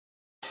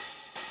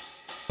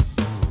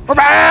We're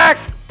back!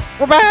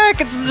 We're back!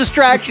 It's a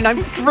distraction.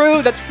 I'm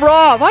Drew. That's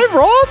Rob. Hi,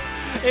 Rob.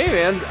 Hey,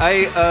 man.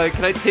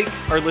 Can I take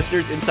our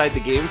listeners inside the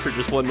game for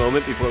just one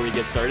moment before we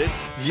get started?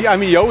 Yeah, I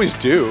mean, you always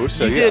do.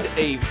 So you did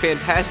a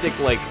fantastic,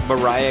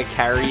 Mariah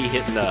Carey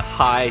hitting a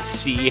high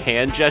C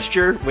hand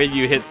gesture when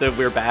you hit the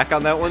 "we're back"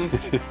 on that one.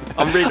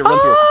 I'm ready to run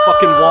through a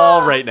fucking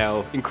wall right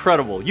now.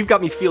 Incredible. You've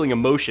got me feeling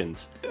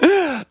emotions.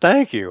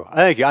 Thank you.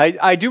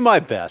 I do my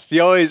best.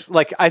 You always,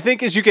 I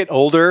think as you get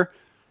older,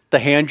 the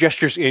hand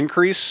gestures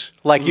increase.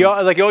 You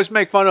always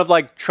make fun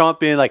of Trump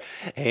being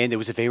and it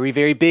was a very,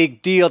 very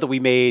big deal that we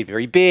made,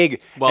 very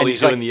big. While he's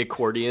doing the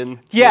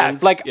accordion. Yeah,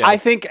 I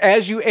think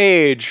as you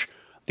age,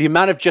 the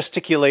amount of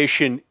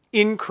gesticulation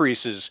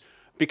increases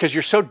because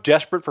you're so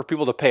desperate for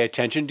people to pay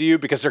attention to you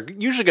because they're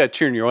usually going to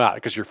tune you out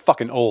because you're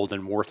fucking old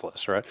and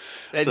worthless, right?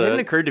 It hadn't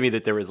occurred to me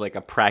that there was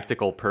a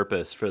practical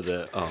purpose for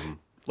the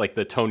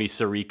the Tony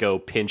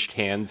Sirico pinched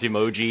hands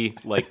emoji,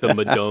 the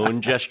Madone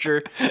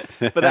gesture.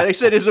 But I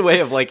said it's a way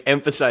of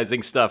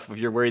emphasizing stuff. If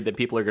you're worried that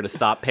people are going to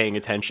stop paying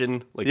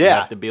attention, you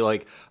have to be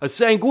a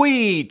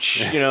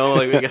sandwich, we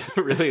got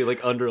to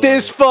really underline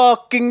this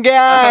fucking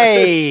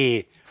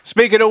guy.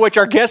 Speaking of which,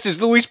 our guest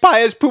is Luis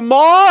Paez-Pumar.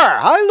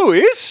 Hi,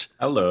 Luis.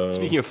 Hello.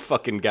 Speaking of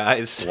fucking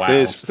guys. Wow.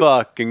 This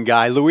fucking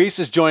guy. Luis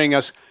is joining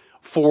us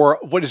for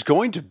what is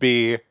going to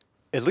be,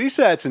 at least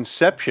at its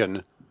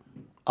inception,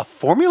 a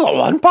Formula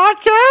One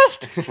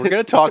podcast? We're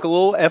going to talk a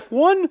little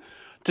F1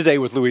 today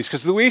with Luis,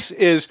 because Luis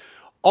is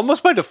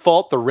almost by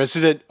default the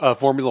resident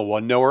Formula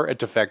One knower at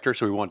Defector,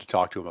 so we wanted to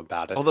talk to him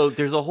about it. Although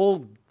there's a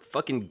whole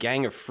fucking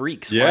gang of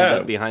freaks lined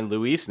up behind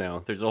Luis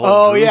now. There's a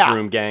whole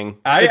room gang.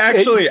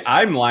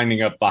 I'm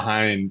lining up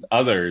behind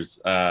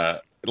others.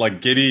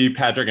 Giddy,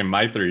 Patrick, and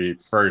my three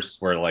first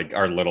were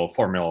our little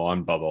Formula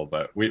One bubble,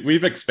 but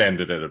we've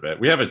expanded it a bit.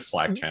 We have a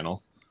Slack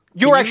channel.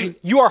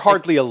 You are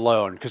hardly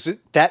alone, because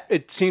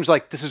it seems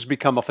like this has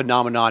become a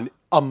phenomenon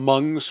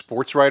among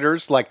sports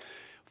writers.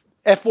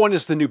 F1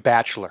 is the new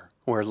Bachelor,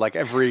 where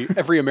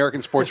every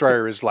American sports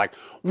writer is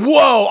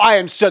whoa, I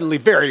am suddenly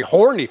very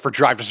horny for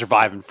Drive to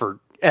Survive and for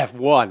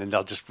F1, and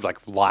they'll just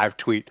live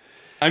tweet.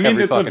 I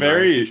mean, it's a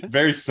very,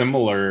 very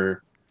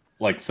similar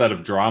set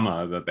of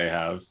drama that they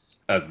have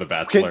as the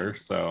Bachelor.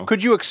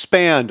 Could you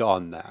expand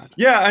on that?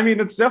 Yeah, I mean,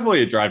 it's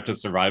definitely a Drive to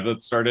Survive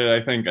that started.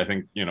 I think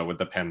with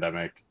the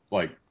pandemic,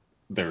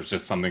 there was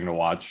just something to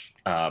watch.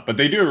 But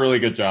they do a really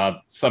good job.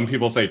 Some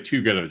people say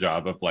too good a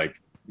job of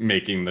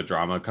making the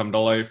drama come to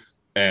life.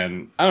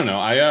 And I don't know,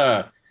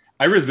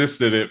 I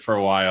resisted it for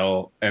a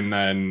while. And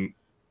then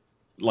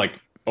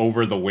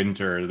over the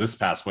winter, this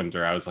past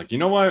winter, I was you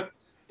know what?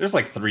 There's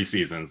 3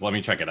 seasons. Let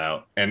me check it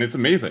out. And it's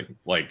amazing.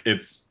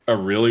 It's a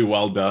really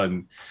well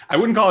done. I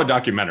wouldn't call it a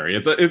documentary.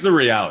 It's a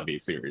reality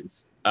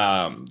series.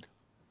 But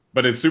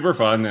it's super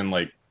fun. And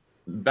I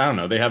don't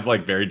know, they have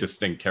very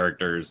distinct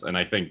characters. And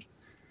I think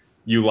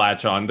you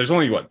latch on. There's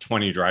only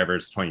 20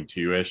 drivers,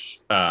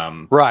 22-ish.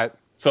 Right.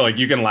 So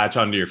you can latch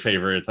on to your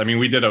favorites. I mean,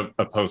 we did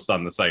a post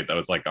on the site that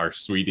was our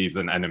sweeties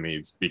and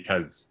enemies,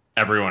 because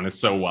everyone is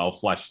so well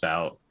fleshed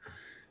out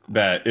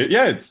that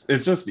it's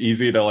just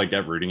easy to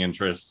get rooting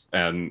interests,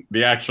 and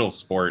the actual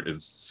sport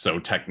is so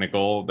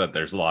technical that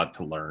there's a lot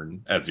to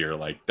learn as you're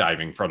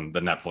diving from the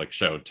Netflix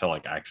show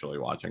to actually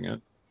watching it.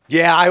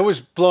 Yeah, I was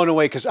blown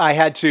away because I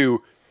had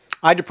to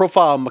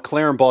profile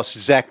McLaren boss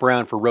Zach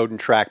Brown for Road and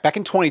Track back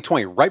in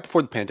 2020, right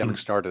before the pandemic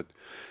started.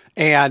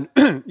 And,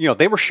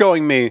 they were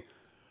showing me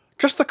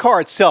just the car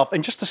itself,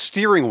 and just the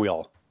steering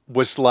wheel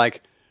was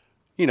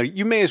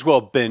you may as well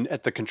have been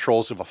at the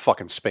controls of a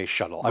fucking space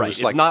shuttle. Right.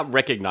 It's not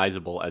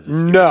recognizable as a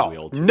steering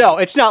wheel. No,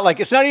 it's not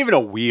it's not even a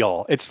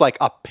wheel. It's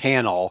a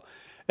panel.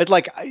 It's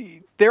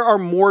there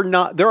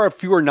are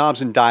fewer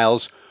knobs and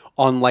dials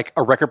on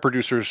a record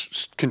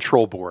producer's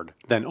control board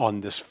than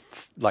on this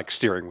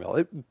steering wheel.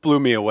 It blew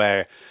me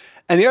away.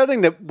 And the other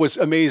thing that was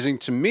amazing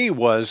to me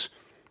was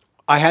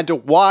I had to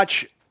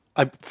watch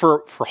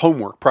for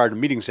homework prior to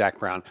meeting Zach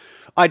Brown.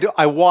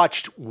 I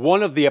watched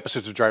one of the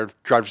episodes of Drive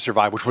to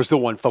Survive, which was the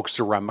one focused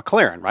around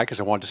McLaren, right? Because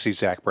I wanted to see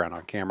Zach Brown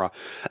on camera.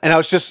 And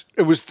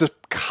it was the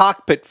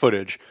cockpit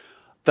footage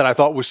that I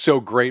thought was so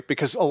great,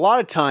 because a lot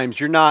of times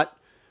you're not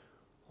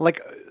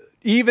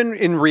even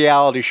in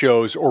reality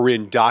shows or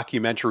in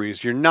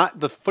documentaries,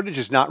 the footage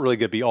is not really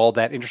going to be all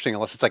that interesting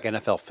unless it's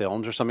NFL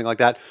films or something like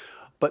that.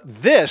 But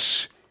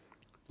this,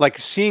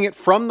 seeing it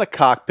from the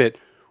cockpit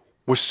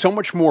was so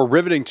much more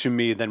riveting to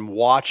me than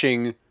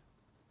watching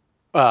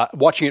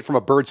it from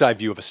a bird's eye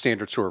view of a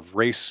standard sort of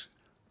race,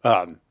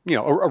 a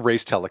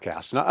race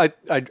telecast.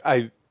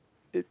 And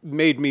it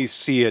made me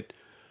see it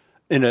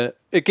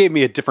it gave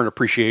me a different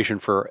appreciation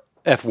for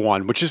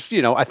F1, which is,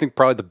 I think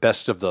probably the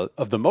best of the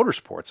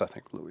motorsports, I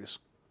think, Luis.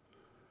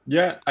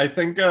 Yeah, I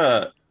think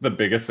the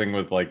biggest thing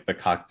with the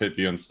cockpit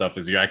view and stuff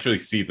is you actually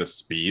see the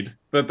speed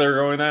that they're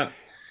going at.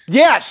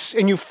 Yes,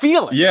 and you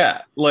feel it.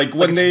 Yeah,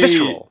 when they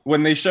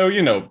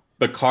show,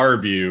 the car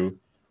view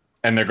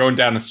and they're going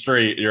down a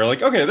straight, you're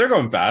okay, they're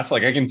going fast.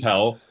 I can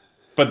tell.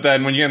 But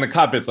then when you're in the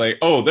cockpit, it's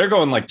oh, they're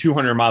going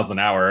 200 miles an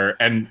hour,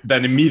 and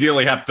then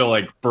immediately have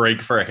to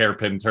brake for a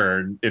hairpin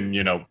turn in,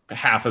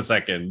 half a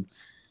second.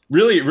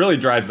 really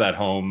drives that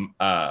home,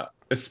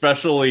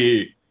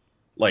 especially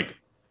like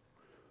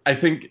I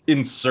think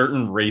in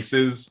certain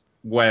races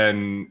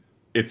when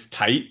it's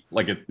tight,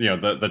 like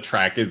the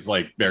track is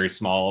like very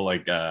small,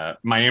 like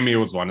Miami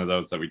was one of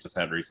those that we just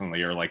had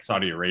recently, or like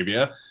Saudi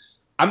Arabia.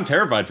 I'm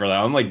terrified for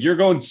that. I'm like, you're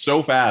going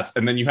so fast,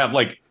 and then you have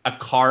like a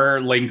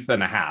car length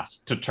and a half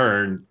to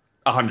turn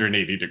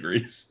 180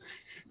 degrees.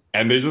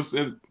 And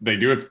they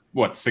do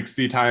it,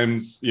 60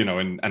 times, in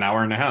an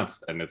hour and a half,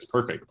 and it's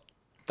perfect.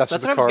 That's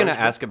what I was going to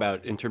ask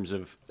about in terms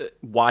of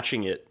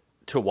watching it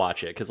to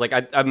watch it. Because like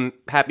I'm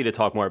happy to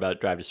talk more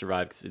about Drive to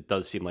Survive, because it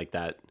does seem like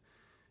that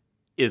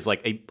is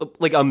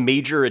like a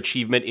major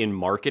achievement in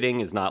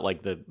marketing is not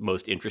like the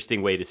most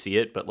interesting way to see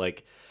it. But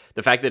like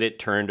the fact that it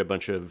turned a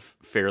bunch of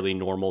fairly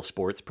normal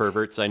sports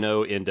perverts I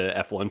know into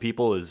F1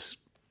 people is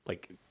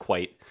like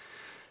quite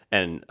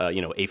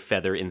a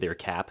feather in their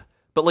cap.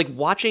 But like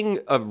watching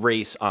a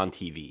race on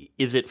TV,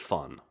 is it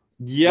fun?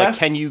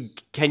 Yes. Like,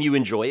 can you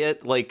enjoy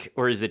it? Like,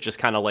 or is it just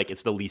kind of like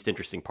it's the least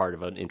interesting part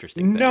of an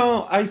interesting thing?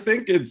 No, I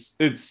think it's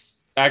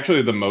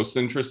actually the most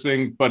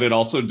interesting, but it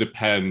also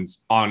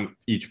depends on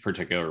each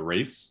particular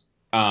race.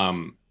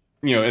 And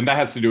that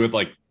has to do with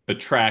like the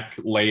track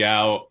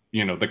layout,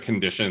 the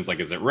conditions, like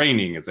is it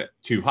raining? Is it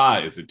too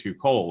hot? Is it too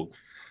cold?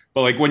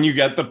 But like when you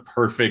get the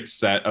perfect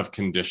set of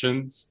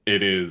conditions,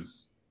 it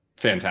is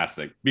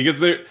fantastic,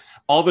 because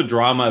all the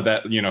drama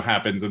that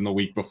happens in the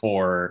week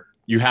before,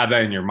 you have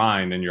that in your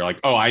mind, and you're like,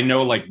 oh, I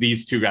know like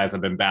these two guys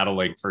have been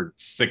battling for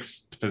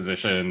 6th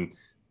position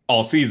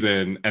all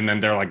season, and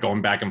then they're like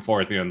going back and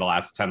forth in the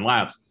last 10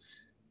 laps.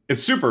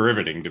 It's super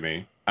riveting to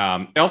me.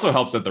 It also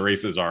helps that the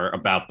races are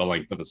about the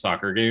length of a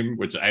soccer game,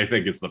 which I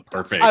think is the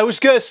perfect. I was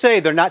gonna say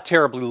they're not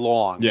terribly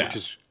long. Yeah, which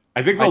is,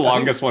 I think the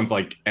longest one's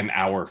like an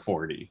hour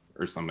 40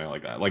 or something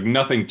like that. Like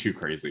nothing too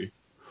crazy.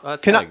 Well,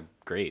 that's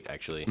great,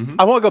 actually. Mm-hmm.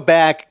 I want to go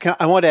back.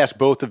 I want to ask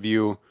both of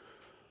you,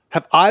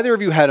 have either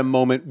of you had a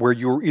moment where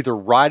you were either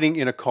riding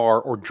in a car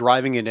or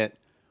driving in it?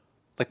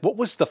 Like, what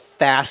was the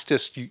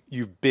fastest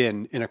you've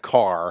been in a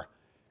car?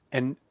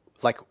 And,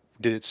 like,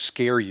 did it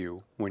scare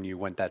you when you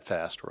went that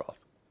fast,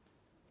 Roth?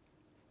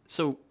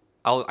 So,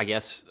 I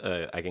guess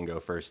I can go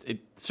first. It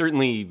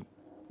certainly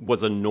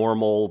was a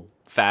normal,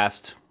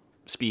 fast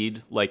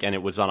speed, and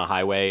it was on a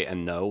highway,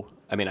 and no.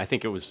 I mean, I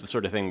think it was the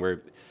sort of thing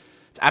where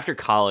after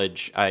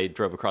college, I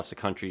drove across the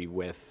country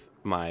with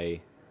my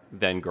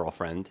then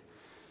girlfriend,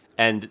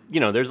 and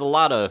there's a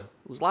lot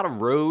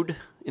of road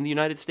in the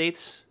United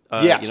States.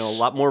 Yes. A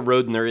lot more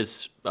road than there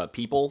is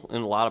people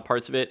in a lot of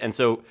parts of it, and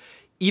so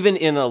even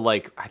in I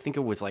think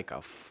it was like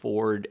a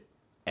Ford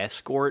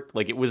Escort,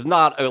 like it was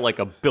not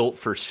a built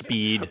for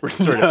speed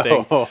sort of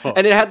thing,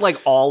 and it had like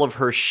all of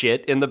her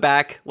shit in the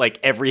back, like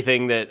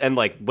everything and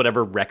like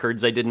whatever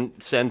records I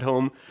didn't send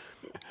home,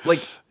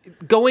 like.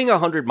 Going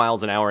 100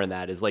 miles an hour in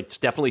that is like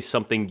definitely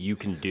something you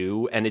can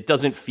do, and it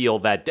doesn't feel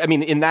that. I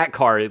mean, in that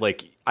car,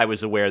 like I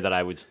was aware that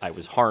I was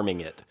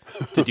harming it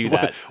to do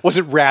that. Was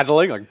it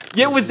rattling? Like,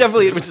 yeah, it was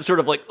definitely. It was sort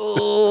of like,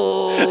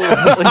 oh.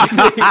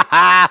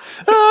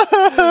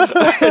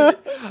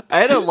 I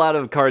had a lot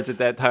of cars at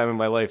that time in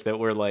my life that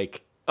were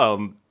like,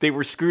 they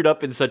were screwed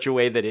up in such a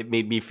way that it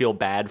made me feel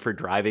bad for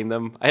driving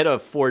them. I had a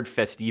Ford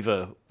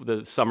Festiva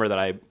the summer that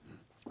I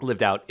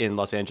lived out in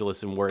Los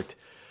Angeles and worked.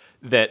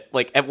 That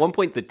like at one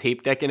point the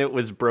tape deck in it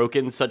was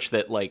broken such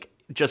that like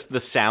just the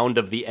sound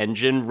of the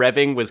engine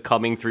revving was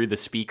coming through the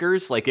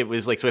speakers. Like it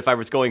was like, so if I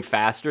was going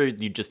faster,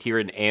 you'd just hear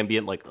an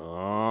ambient like,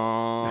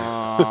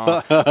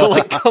 but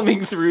like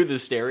coming through the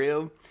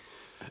stereo.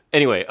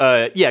 Anyway,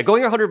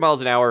 going 100 miles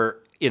an hour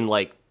in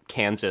like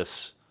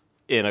Kansas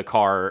in a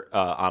car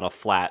on a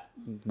flat,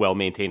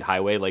 well-maintained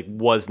highway like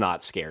was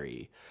not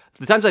scary.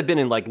 The times I've been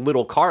in like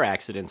little car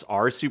accidents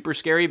are super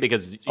scary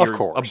because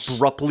you're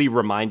abruptly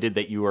reminded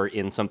that you are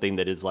in something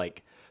that is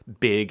like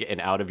big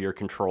and out of your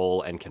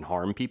control and can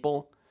harm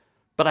people.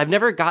 But I've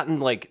never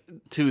gotten like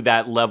to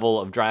that level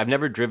of drive. I've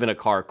never driven a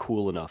car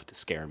cool enough to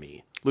scare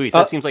me. Luis,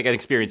 that seems like an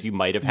experience you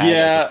might have had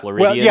as a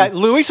Floridian. Well, yeah,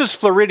 Luis is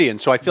Floridian,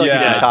 so I feel like you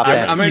can top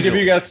that. I'm going to give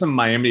you guys some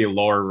Miami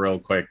lore real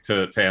quick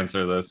to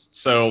answer this.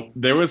 So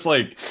there was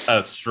like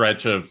a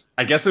stretch of,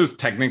 I guess it was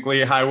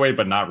technically a highway,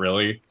 but not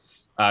really.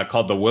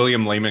 Called the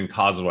William Lehman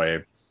Causeway.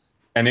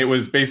 And it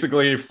was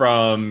basically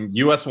from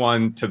US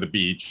 1 to the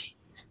beach.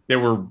 There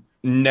were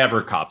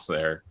never cops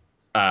there.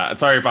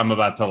 Sorry if I'm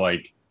about to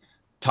like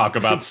talk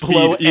about speed.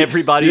 Blow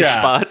everybody's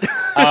spot.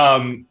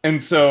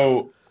 And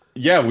so,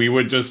 we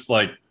would just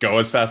like go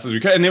as fast as we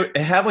could. And it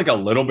had like a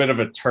little bit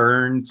of a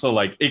turn. So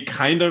like it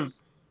kind of,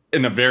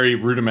 in a very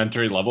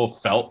rudimentary level,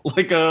 felt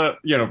like a,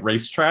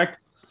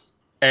 racetrack.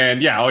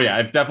 And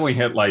I've definitely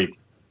hit like,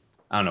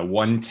 I don't know,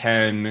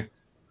 110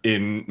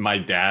 in my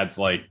dad's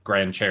like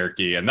Grand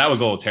Cherokee, and that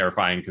was a little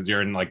terrifying because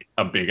you're in like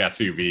a big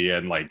SUV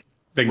and like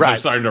things are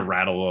starting to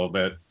rattle a little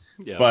bit.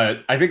 Yeah.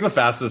 But I think the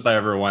fastest I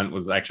ever went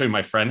was actually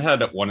my friend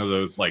had one of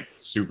those like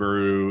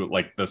Subaru,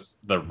 like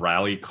the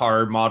rally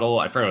car model.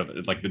 I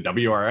forgot, like the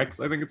WRX,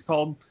 I think it's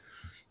called.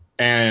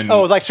 And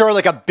like sort of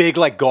like a big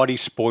like gaudy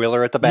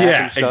spoiler at the back.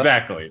 Yeah, and stuff.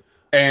 Exactly.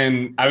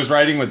 And I was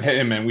riding with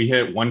him and we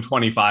hit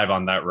 125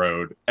 on that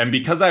road. And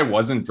because I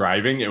wasn't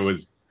driving, it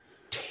was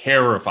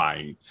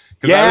terrifying.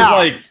 Because I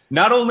was like,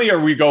 not only are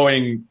we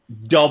going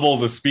double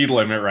the speed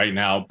limit right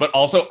now, but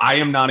also I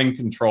am not in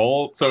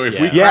control. So if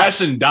we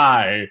crash and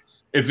die,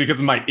 it's because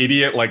of my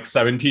idiot, like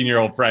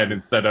 17-year-old friend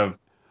instead of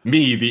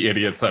me, the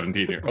idiot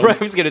 17-year-old.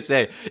 Right, I was going to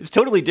say, it's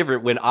totally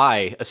different when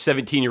I, a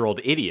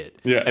 17-year-old idiot,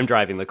 am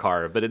driving the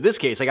car. But in this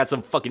case, I got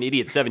some fucking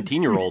idiot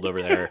 17-year-old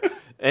over there.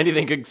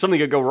 Something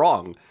could go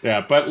wrong.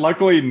 Yeah, but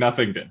luckily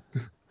nothing did.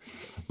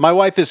 My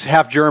wife is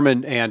half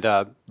German, and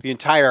the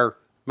entire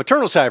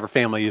maternal side of her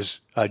family is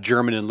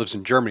German and lives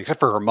in Germany, except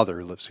for her mother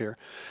who lives here.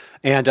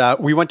 And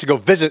we went to go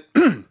visit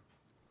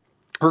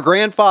her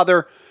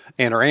grandfather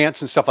and her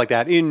aunts and stuff like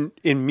that in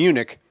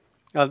Munich.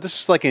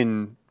 This is like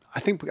in, I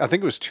think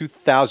it was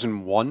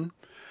 2001.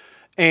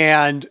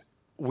 And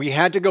we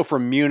had to go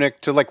from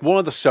Munich to like one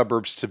of the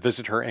suburbs to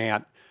visit her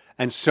aunt.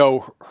 And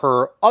so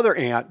her other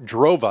aunt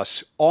drove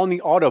us on the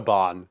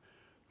Autobahn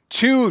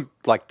to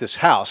like this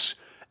house.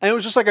 And it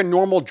was just like a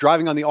normal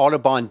driving on the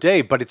Autobahn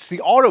day, but it's the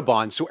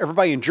Autobahn. So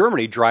everybody in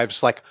Germany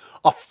drives like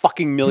a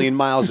fucking million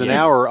miles an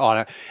hour on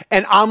it.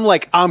 And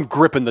I'm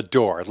gripping the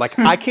door. Like,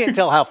 I can't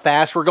tell how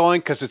fast we're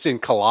going because it's in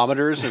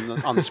kilometers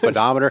and on the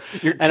speedometer.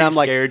 You're and too I'm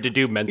like, scared to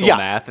do mental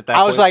math at that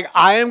point. I was like,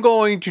 I am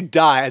going to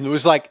die. And it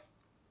was like,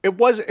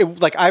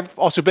 I've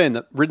also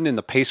ridden in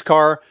the pace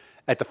car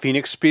at the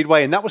Phoenix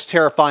Speedway, and that was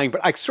terrifying,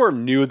 but I sort of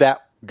knew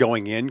that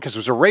going in because it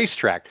was a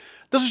racetrack.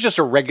 This is just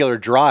a regular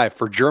drive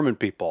for German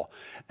people.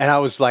 And I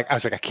was like, I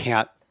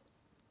can't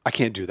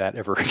do that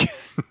ever again.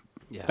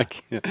 Yeah. I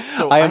can't.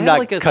 So I am had not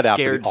like a cut out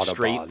for the scared Autobahn.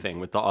 straight thing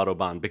with the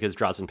Autobahn because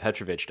Drazen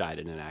Petrovic died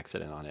in an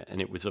accident on it,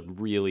 and it was a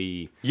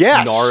really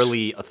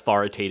gnarly,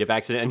 authoritative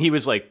accident. And he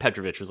was like,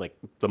 Petrovic was like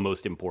the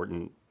most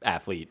important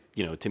athlete,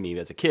 to me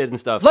as a kid and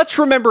stuff. Let's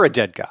remember a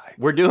dead guy.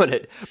 We're doing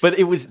it. But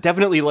it was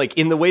definitely like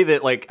in the way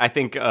that like I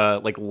think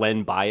like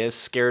Len Bias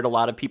scared a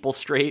lot of people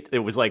straight. It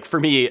was like, for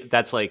me,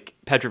 that's like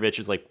Petrovic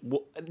is like,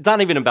 it's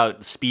not even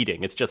about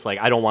speeding. It's just like,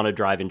 I don't want to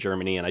drive in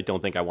Germany, and I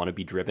don't think I want to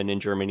be driven in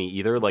Germany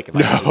either. Like if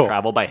I have to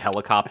travel by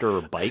helicopter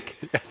or bike,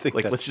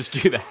 like let's just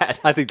do that.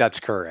 I think that's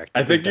correct.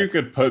 I think you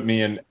could put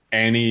me in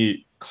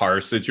any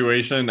car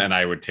situation and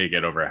I would take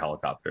it over a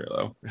helicopter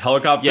though.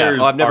 Helicopters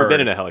I've never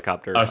been in a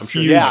helicopter. I'm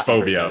huge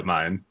phobia of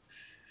mine.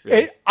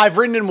 I've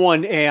ridden in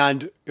one,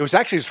 and it was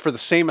actually for the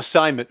same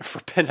assignment for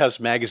Penthouse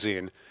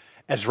Magazine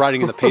as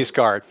riding in the pace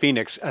car at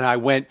Phoenix. And I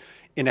went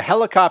in a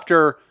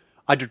helicopter.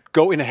 I'd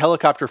go in a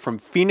helicopter from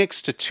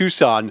Phoenix to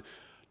Tucson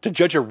to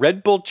judge a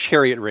Red Bull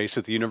chariot race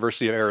at the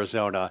University of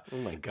Arizona. Oh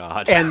my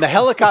God. And the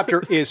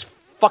helicopter is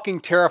fucking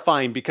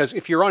terrifying because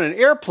if you're on an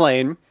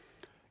airplane,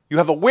 you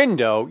have a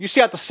window. You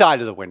see out the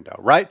side of the window,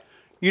 right?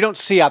 You don't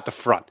see out the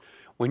front.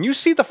 When you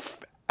see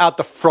out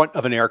the front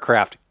of an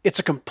aircraft, it's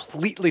a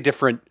completely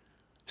different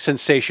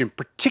sensation,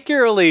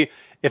 particularly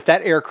if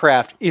that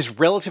aircraft is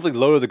relatively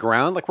low to the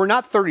ground. Like, we're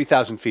not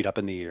 30,000 feet up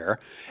in the air,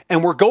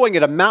 and we're going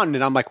at a mountain,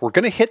 and I'm like, we're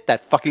going to hit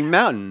that fucking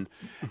mountain.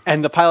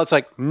 And the pilot's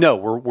like, no,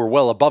 we're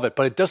well above it.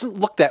 But it doesn't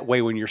look that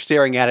way when you're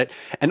staring at it.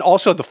 And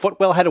also, the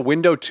footwell had a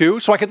window,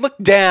 too, so I could look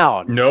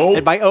down. No.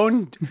 At my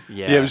own...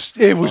 Yeah,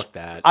 it was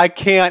that. I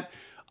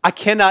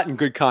cannot in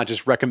good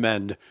conscience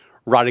recommend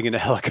riding in a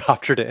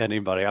helicopter to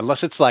anybody,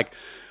 unless it's like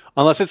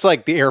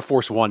the Air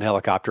Force One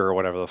helicopter or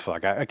whatever the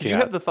fuck. I can't. Did you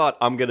have the thought,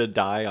 I'm going to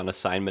die on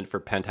assignment for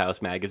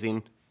Penthouse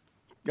Magazine?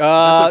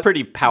 That's a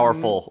pretty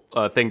powerful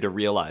thing to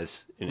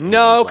realize.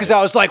 No, because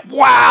I was like,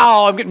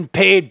 wow, I'm getting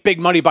paid big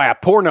money by a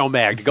porno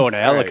mag to go in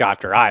a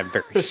helicopter. I'm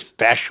very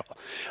special.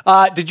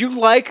 Did you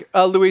like,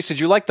 Luis,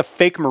 the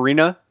fake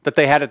marina that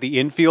they had at the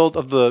infield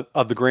of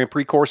the Grand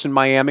Prix course in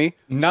Miami?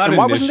 Not and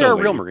why wasn't there a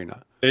real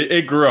marina?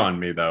 It grew on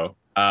me, though.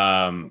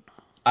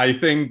 I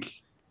think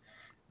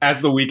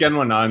as the weekend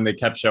went on, they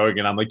kept showing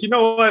it. I'm like, you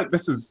know what?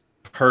 This is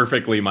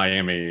perfectly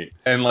Miami.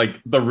 And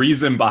like the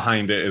reason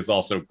behind it is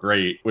also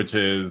great, which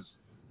is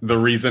the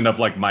reason of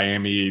like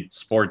Miami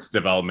sports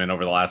development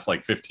over the last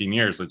like 15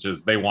 years, which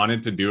is they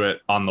wanted to do it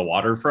on the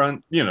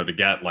waterfront, to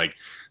get like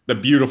the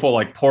beautiful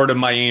like Port of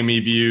Miami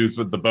views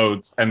with the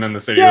boats. And then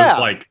the city was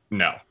like,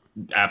 no,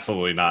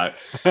 absolutely not.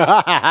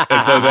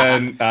 And so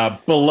then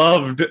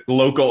beloved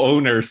local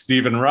owner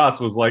Stephen Ross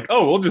was like,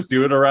 oh, we'll just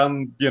do it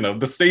around,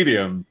 the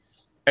stadium.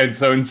 And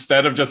so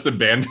instead of just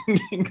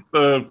abandoning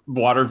the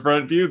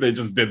waterfront view, they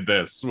just did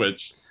this,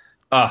 which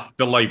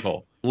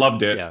delightful.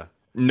 Loved it. Yeah.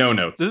 No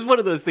notes. This is one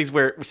of those things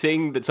where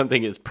saying that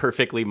something is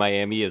perfectly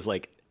Miami is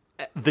like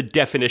the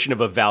definition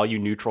of a value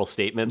neutral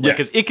statement.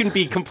 Because it can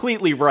be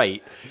completely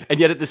right.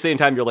 And yet at the same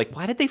time, you're like,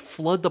 why did they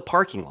flood the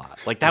parking lot?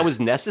 Like, that was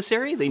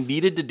necessary? They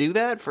needed to do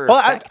that for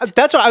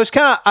that's why I was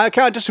kind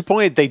of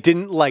disappointed they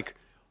didn't like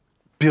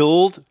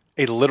build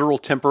a literal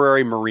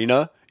temporary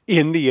marina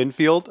in the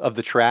infield of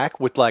the track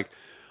with like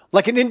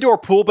an indoor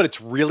pool, but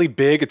it's really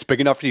big. It's big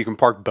enough that you can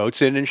park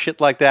boats in and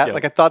shit like that. Yeah.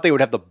 Like, I thought they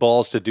would have the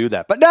balls to do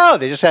that. But no,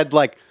 they just had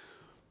like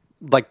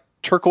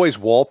turquoise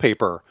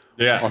wallpaper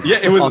Yeah,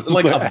 it was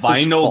like a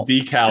vinyl asphalt.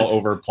 decal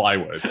over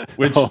plywood,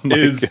 which Oh my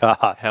is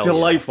God. Hell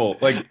delightful.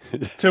 Like,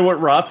 to what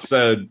Roth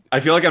said, I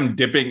feel like I'm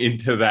dipping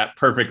into that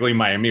perfectly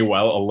Miami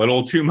well a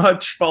little too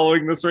much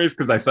following this race,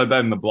 because I said that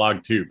in the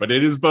blog too. But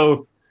it is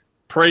both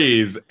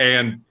praise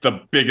and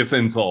the biggest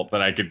insult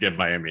that I could give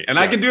Miami, and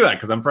I can do that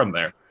because I'm from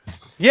there.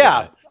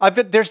 Yeah,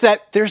 there's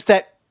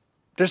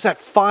that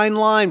fine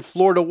line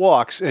Florida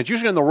walks, and it's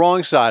usually on the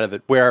wrong side of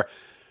it, where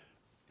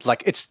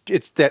like it's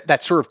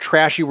that sort of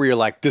trashy where you're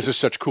like, this is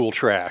such cool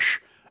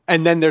trash,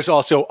 and then there's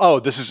also, oh,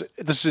 this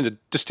is in a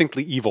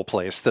distinctly evil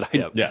place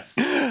that Yes.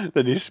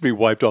 that needs to be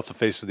wiped off the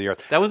face of the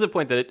earth. That was a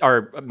point that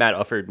our Matt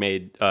Ufford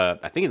made,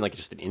 I think in like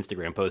just an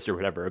Instagram post or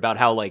whatever, about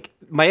how like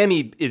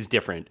Miami is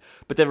different,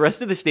 but the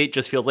rest of the state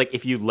just feels like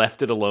if you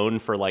left it alone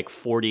for like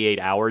 48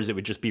 hours, it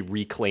would just be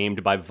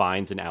reclaimed by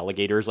vines and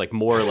alligators, like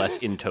more or less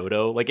in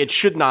toto. Like it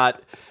should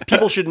not,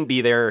 people shouldn't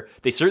be there.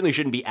 They certainly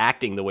shouldn't be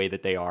acting the way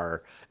that they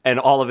are. And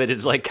all of it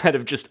is like kind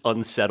of just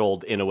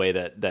unsettled in a way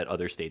that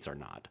other states are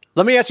not.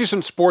 Let me ask you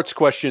some sports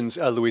questions,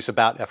 Luis,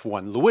 about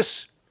F1.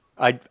 Lewis,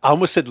 I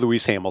almost said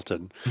Lewis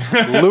Hamilton.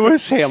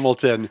 Lewis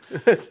Hamilton,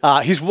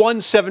 he's won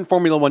 7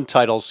 Formula One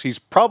titles. He's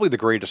probably the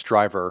greatest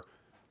driver,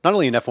 not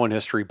only in F1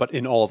 history, but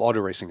in all of auto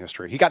racing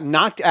history. He got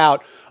knocked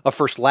out of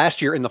first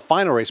last year in the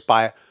final race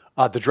by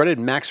the dreaded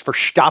Max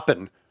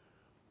Verstappen.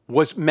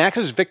 Was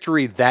Max's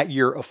victory that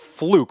year a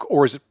fluke,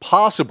 or is it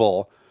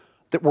possible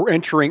that we're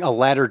entering a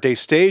latter-day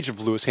stage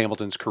of Lewis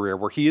Hamilton's career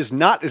where he is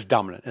not as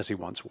dominant as he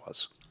once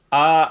was?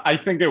 I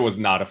think it was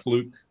not a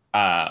fluke.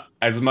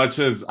 As much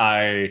as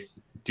I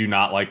do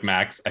not like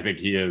Max, I think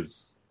he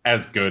is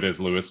as good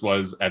as Lewis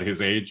was at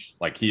his age.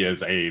 Like, he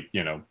is a,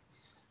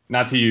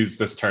 not to use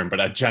this term, but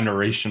a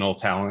generational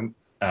talent.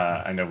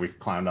 I know we've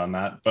clowned on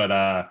that,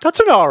 but that's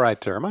an all right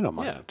term. I don't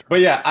mind that term. But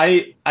yeah,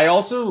 I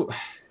also,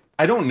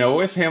 I don't know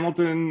if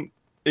Hamilton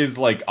is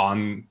like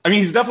on, I mean,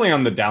 he's definitely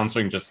on the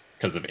downswing just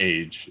because of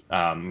age.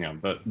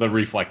 The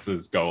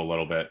reflexes go a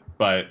little bit,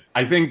 but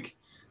I think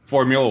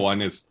Formula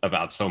One is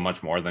about so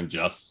much more than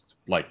just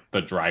like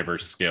the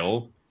driver's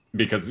skill,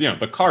 because,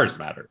 the cars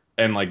matter.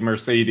 And like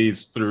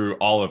Mercedes, through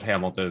all of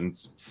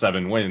Hamilton's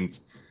 7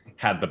 wins,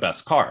 had the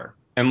best car,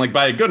 and like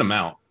by a good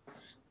amount.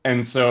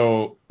 And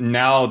so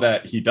now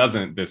that he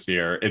doesn't this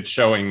year, it's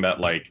showing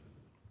that like,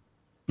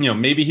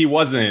 maybe he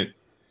wasn't,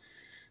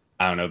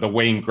 I don't know, the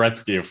Wayne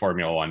Gretzky of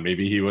Formula One.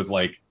 Maybe he was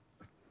like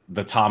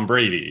the Tom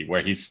Brady,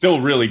 where he's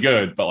still really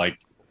good, but like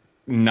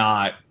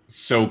not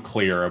so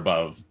clear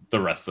above the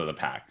rest of the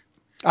pack.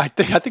 I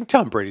think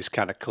Tom Brady's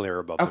kind of clear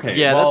above. Okay,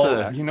 yeah, well,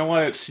 that's you know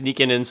what?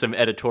 Sneaking in some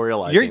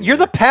editorializing. You're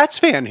the Pats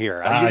fan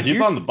here.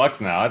 He's on the Bucks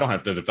now. I don't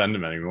have to defend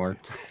him anymore.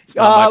 It's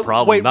not my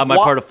problem. wait, not my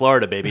part of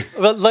Florida, baby.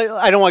 Well,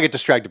 I don't want to get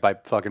distracted by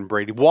fucking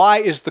Brady. Why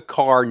is the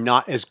car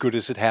not as good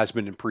as it has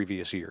been in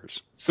previous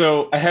years?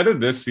 So ahead of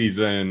this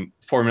season,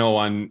 Formula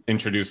One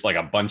introduced like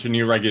a bunch of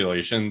new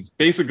regulations,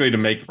 basically to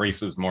make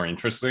races more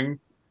interesting.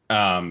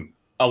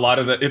 A lot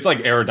of it's like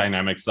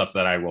aerodynamic stuff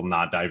that I will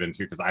not dive into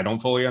because I don't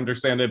fully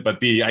understand it.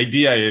 But the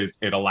idea is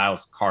it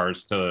allows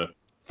cars to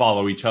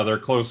follow each other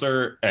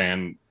closer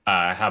and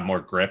have more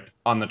grip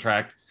on the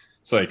track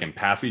so they can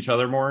pass each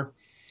other more.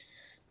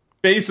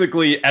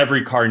 Basically,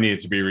 every car needed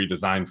to be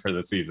redesigned for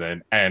the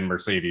season, and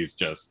Mercedes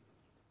just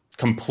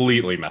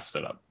completely messed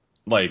it up.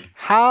 Like,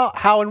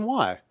 how and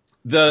why?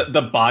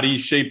 The body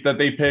shape that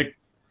they pick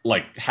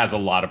like has a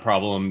lot of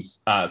problems.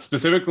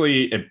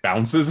 Specifically, it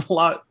bounces a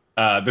lot.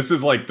 This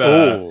is like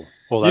the,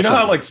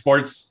 how like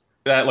sports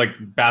that like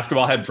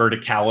basketball had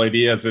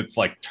verticality as its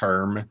like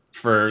term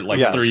for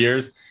like 3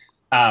 years.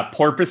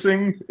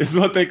 Porpoising is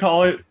what they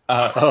call it.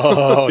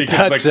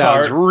 That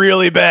sounds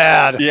really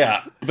bad.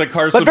 Yeah, the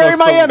car's but very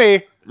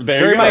Miami.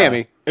 Very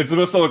Miami. It's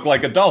supposed to look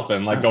like a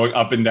dolphin, like going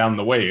up and down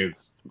the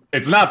waves.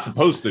 It's not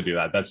supposed to do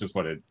that. That's just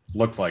what it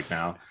looks like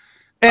now.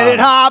 And it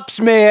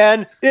hops,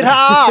 man. It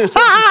hops.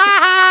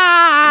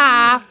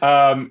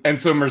 And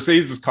so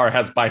Mercedes' car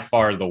has by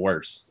far the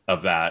worst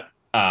of that.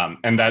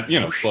 And that,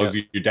 slows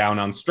you down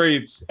on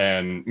straights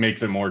and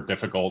makes it more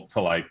difficult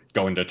to like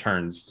go into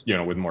turns,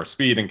 with more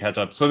speed and catch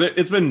up. So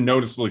it's been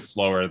noticeably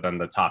slower than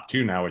the top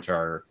 2 now, which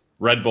are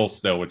Red Bull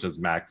still, which is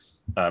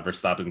Max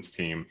Verstappen's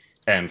team,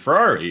 and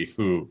Ferrari,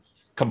 who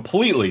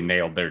completely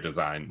nailed their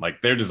design.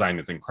 Like, their design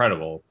is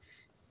incredible.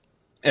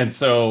 And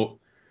so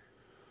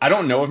I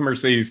don't know if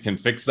Mercedes can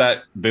fix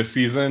that this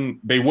season.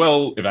 They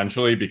will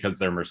eventually, because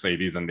they're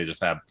Mercedes and they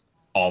just have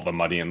all the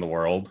money in the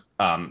world.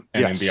 In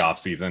the off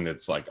season,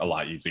 it's like a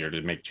lot easier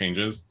to make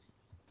changes.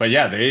 But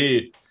yeah,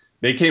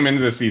 they came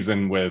into the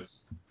season with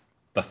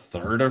the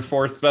 3rd or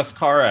 4th best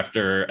car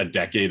after a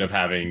decade of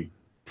having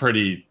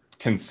pretty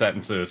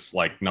consensus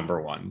like number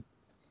 1.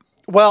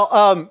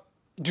 Well,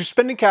 do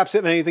spending caps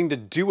have anything to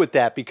do with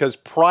that? Because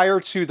prior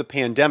to the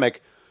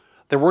pandemic,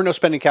 there were no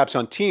spending caps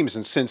on teams,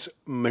 and since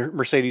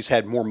Mercedes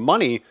had more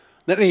money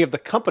than any of the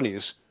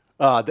companies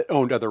that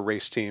owned other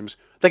race teams,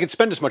 they could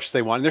spend as much as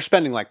they want. And they're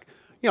spending like,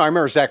 I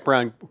remember Zach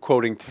Brown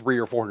quoting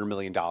 $300 or $400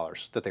 million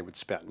that they would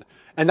spend,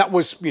 and that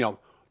was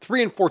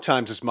 3 and 4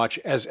 times as much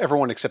as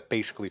everyone except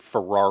basically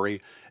Ferrari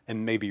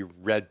and maybe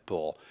Red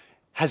Bull.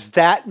 Has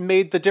that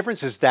made the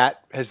difference? Has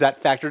that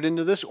factored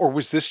into this, or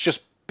was this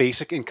just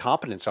basic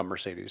incompetence on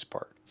Mercedes'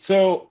 part?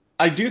 So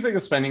I do think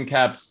the spending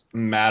caps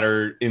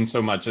matter in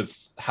so much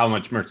as how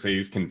much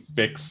Mercedes can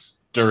fix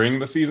during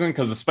the season,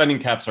 because the spending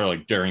caps are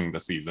like during the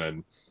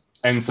season.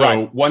 And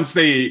so once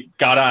they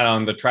got out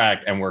on the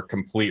track and were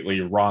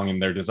completely wrong in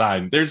their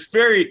design, there's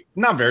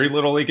not very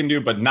little they can do,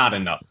 but not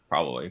enough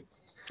probably.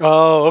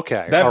 Oh,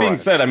 okay. That being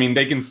said, I mean,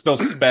 they can still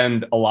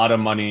spend a lot of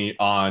money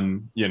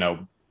on,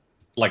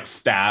 like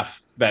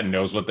staff that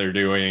knows what they're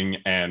doing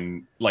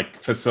and like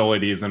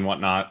facilities and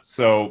whatnot.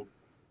 So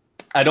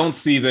I don't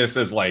see this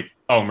as like,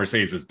 oh,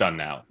 Mercedes is done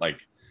now. Like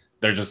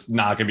they're just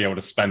not going to be able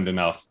to spend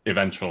enough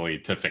eventually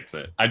to fix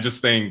it. I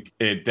just think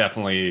it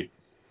definitely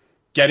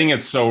getting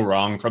it so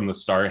wrong from the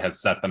start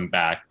has set them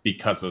back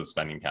because of the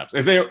spending caps.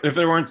 If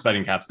there weren't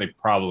spending caps, they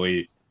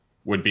probably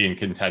would be in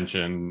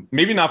contention.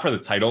 Maybe not for the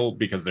title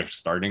because they're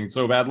starting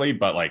so badly,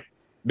 but like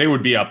they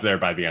would be up there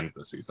by the end of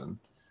the season.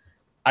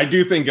 I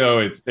do think,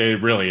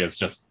 it really is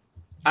just,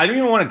 I don't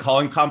even want to call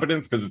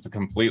incompetence because it's a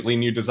completely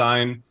new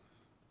design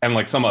and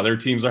like some other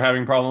teams are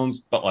having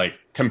problems, but like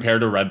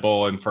compared to Red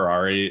Bull and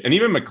Ferrari and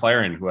even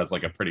McLaren, who has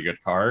like a pretty good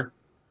car,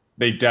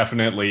 they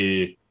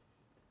definitely,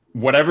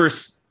 whatever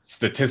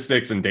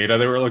statistics and data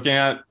they were looking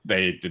at,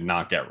 they did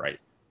not get right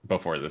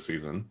before the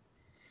season.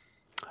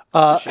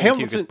 Because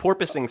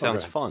porpoising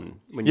sounds fun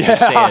when you say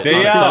it on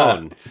its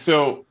own.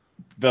 So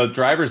the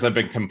drivers have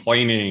been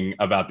complaining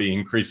about the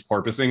increased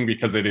porpoising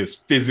because it is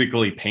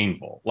physically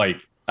painful. Like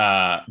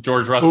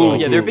George Russell.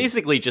 They're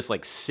basically just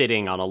like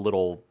sitting on a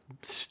little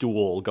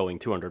stool going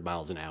 200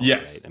 miles an hour.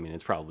 Yes. Right? I mean,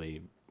 it's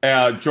probably...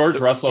 George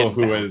Russell,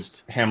 who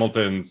is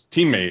Hamilton's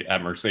teammate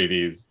at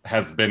Mercedes,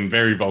 has been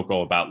very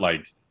vocal about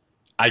like,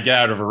 I get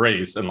out of a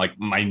race and like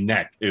my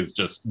neck is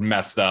just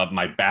messed up.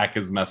 My back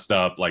is messed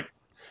up. Like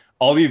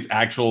all these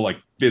actual like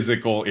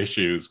physical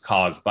issues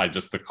caused by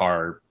just the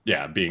car,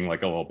 being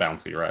like a little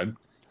bouncy ride.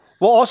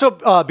 Well,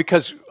 also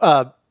because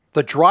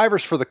the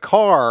drivers for the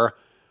car,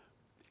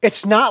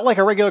 it's not like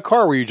a regular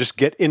car where you just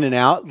get in and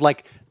out.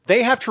 Like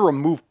they have to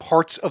remove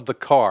parts of the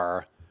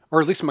car,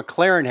 or at least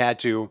McLaren had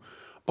to,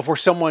 before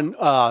someone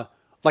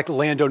like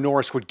Lando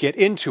Norris would get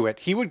into it.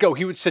 He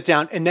would sit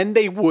down, and then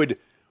they would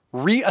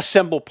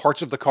reassemble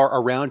parts of the car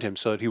around him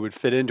so that he would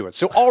fit into it.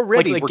 So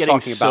already like we're getting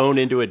talking about sewn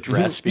into a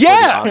dress. Before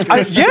the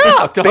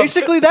Oscars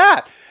basically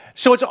that.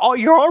 So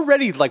you're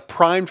already like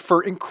primed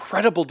for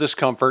incredible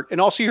discomfort,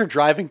 and also you're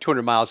driving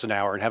 200 miles an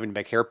hour and having to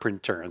make hairpin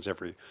turns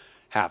every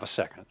half a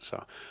second.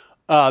 So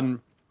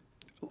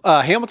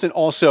Hamilton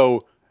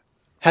also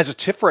has a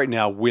tiff right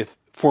now with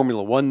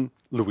Formula One,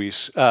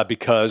 Luis,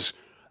 because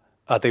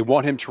they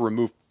want him to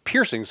remove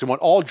piercings. They want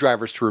all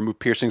drivers to remove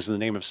piercings in the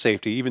name of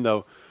safety, even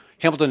though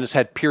Hamilton has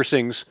had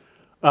piercings,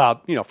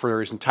 for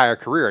his entire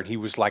career, and he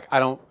was like, I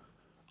don't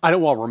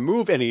want to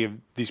remove any of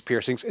these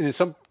piercings, and in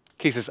some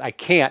cases I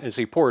can't. And so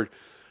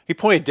he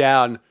pointed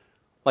down,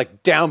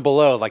 like down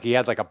below, like he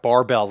had like a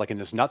barbell like in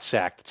his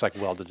nutsack that's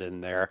like welded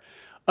in there.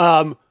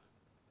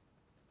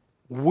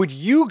 Would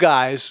you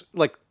guys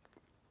like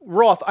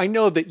Roth? I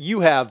know that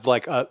you have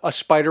like a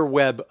spider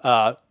web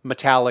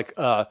metallic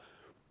a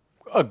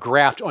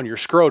graft on your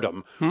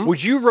scrotum.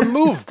 Would you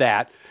remove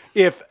that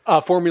if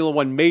Formula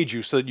One made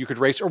you so that you could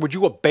race, or would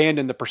you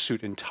abandon the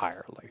pursuit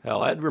entirely?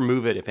 Well, I'd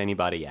remove it if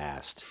anybody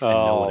asked, and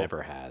no one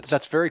ever has.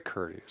 That's very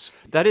courteous.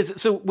 That is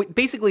so.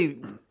 Basically,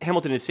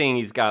 Hamilton is saying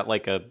he's got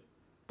like a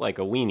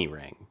weenie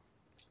ring.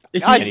 He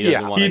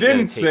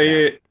didn't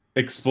say it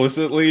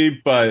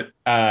explicitly, but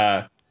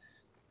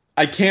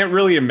I can't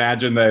really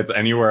imagine that it's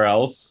anywhere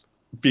else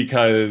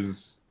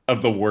because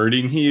of the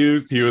wording he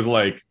used. He was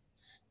like,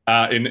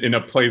 in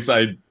a place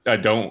I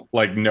don't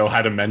like know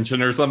how to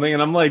mention or something,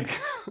 and I'm like,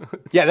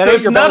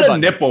 it's not a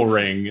nipple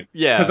ring,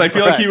 because I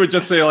feel like he would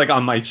just say like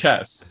on my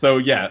chest.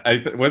 So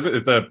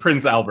it's a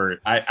Prince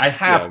Albert. I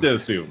have to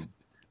assume.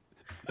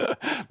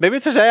 Maybe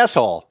it's his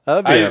asshole.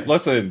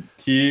 Listen,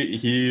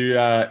 he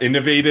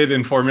innovated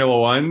in Formula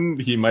One.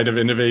 He might have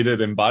innovated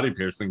in body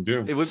piercing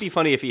too. It would be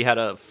funny if he had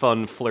a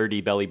fun,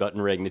 flirty belly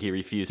button ring that he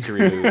refused to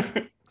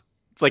remove.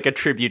 It's like a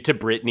tribute to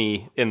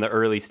Britney in the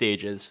early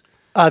stages.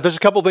 There's a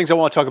couple of things I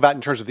want to talk about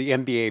in terms of the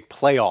NBA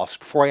playoffs.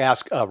 Before I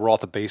ask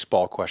Roth a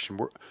baseball question,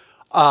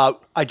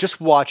 I just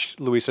watched,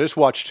 Luis,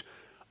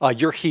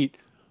 your Heat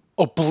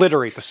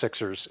obliterate the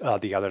Sixers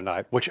the other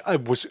night, which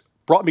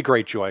brought me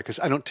great joy because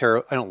I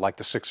don't like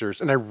the Sixers,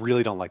 and I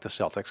really don't like the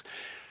Celtics.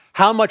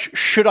 How much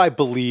should I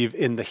believe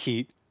in the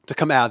Heat to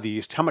come out of the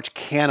East? How much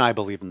can I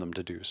believe in them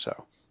to do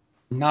so?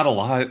 Not a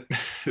lot.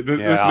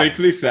 This makes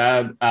me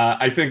sad.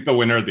 I think the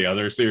winner of the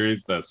other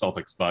series, the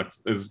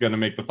Celtics-Bucks, is going to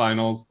make the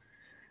finals.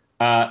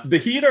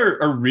 The Heat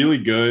are really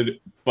good,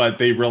 but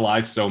they rely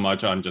so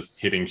much on just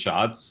hitting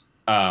shots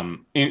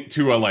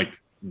to a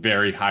like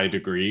very high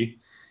degree.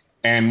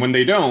 And when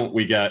they don't,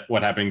 we get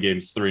what happened in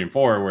games 3 and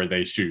 4, where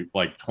they shoot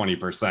like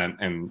 20%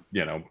 and,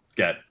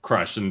 get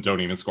crushed and don't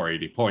even score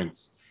 80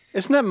 points.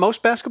 Isn't that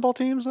most basketball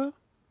teams though?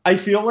 I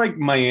feel like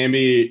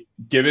Miami,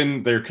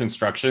 given their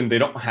construction, they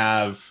don't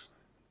have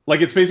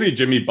like, it's basically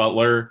Jimmy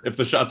Butler. If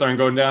the shots aren't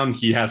going down,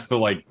 he has to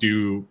like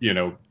do,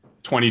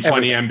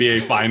 2020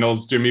 NBA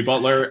Finals Jimmy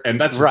Butler, and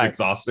that's just Right.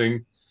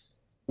 exhausting.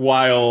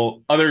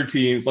 While other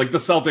teams, like the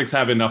Celtics,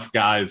 have enough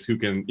guys who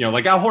can,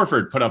 like Al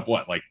Horford put up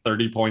like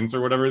 30 points or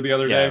whatever the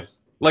other day.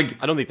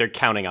 Like, I don't think they're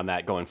counting on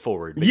that going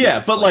forward.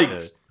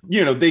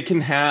 But they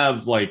can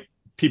have like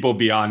people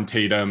beyond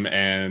Tatum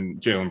and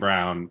Jaylen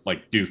Brown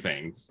like do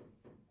things.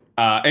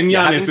 And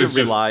Giannis is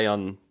rely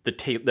on the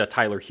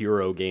Tyler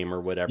Hero game or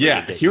whatever.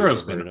 Yeah,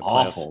 Hero's been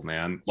awful,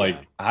 man. Like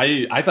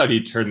I thought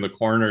he turned the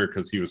corner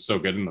because he was so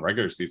good in the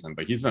regular season,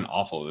 but he's been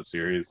awful this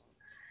series.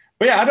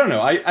 But yeah, I don't know.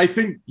 I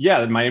think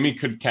Miami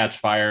could catch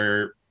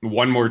fire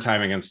one more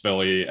time against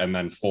Philly and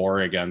then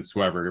 4 against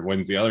whoever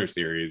wins the other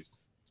series.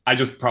 I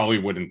just probably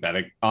wouldn't bet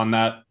on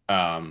that.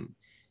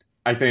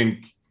 I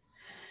think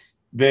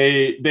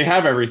they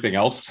have everything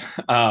else,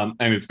 and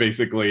it's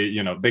basically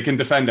they can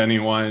defend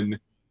anyone.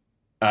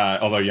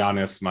 Although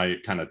Giannis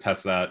might kind of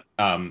test that,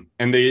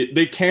 and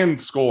they can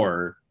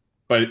score,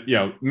 but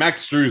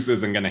Max Strus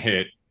isn't going to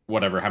hit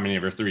how many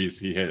of her threes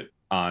he hit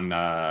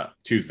on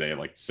Tuesday,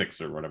 like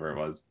 6 or whatever it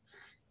was.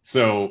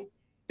 So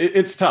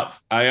it's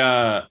tough.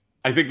 I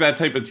think that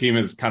type of team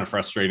is kind of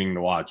frustrating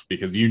to watch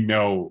because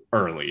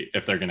early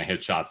if they're going to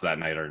hit shots that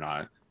night or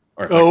not.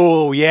 Or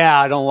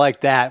I don't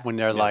like that when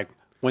they're like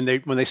when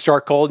they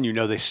start cold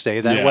and they stay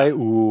that way.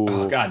 Ooh.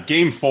 Oh God,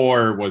 Game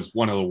 4 was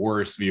one of the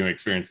worst viewing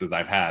experiences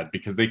I've had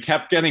because they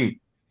kept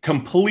getting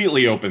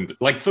completely open,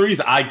 like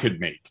threes I could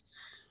make,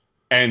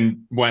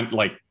 and went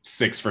like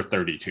 6 for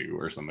 32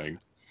 or something.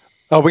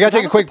 Oh, we got to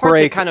take a quick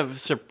break. That kind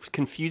of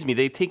confused me.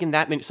 They've taken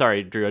that many.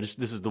 Sorry, Drew.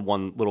 This is the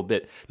one little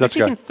bit. They're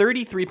taking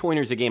 33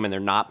 pointers a game, and they're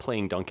not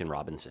playing Duncan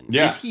Robinson.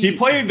 Yeah, he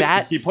played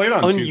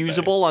on unusable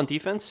Tuesday. On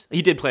defense.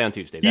 He did play on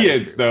Tuesday. He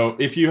is though.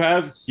 If you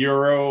have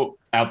Hero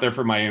out there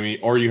for Miami,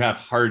 or you have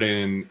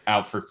Harden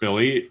out for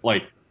Philly,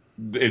 like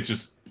it's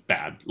just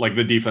bad. Like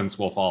the defense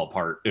will fall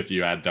apart if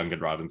you add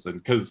Duncan Robinson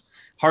because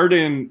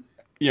Harden,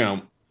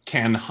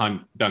 can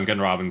hunt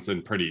Duncan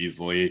Robinson pretty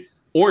easily.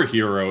 Or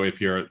Hero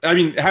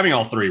having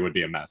all three would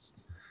be a mess.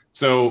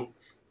 So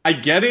I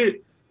get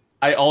it.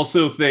 I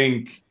also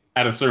think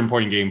at a certain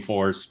point in Game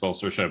 4,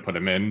 Spoelstra should have put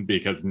him in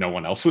because no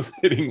one else was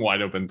hitting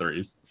wide open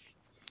threes.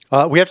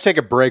 We have to take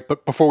a break,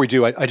 but before we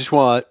do, I just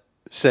want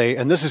to say,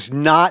 and this is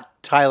not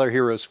Tyler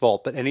Hero's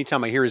fault, but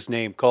anytime I hear his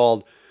name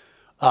called,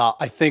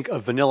 I think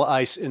of Vanilla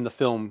Ice in the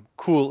film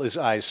Cool as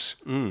Ice,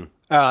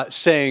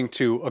 saying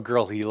to a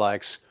girl he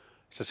likes,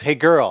 he says, "Hey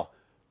girl,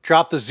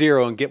 drop the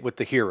 0 and get with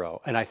the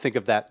hero." And I think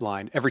of that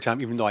line every time,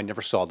 even though I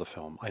never saw the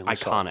film.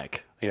 Iconic.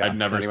 I've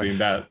never seen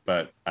that,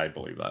 but I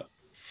believe that.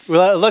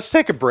 Well, let's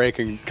take a break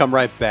and come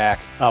right back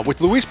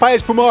with Luis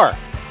Paez-Pumar.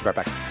 Right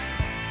back.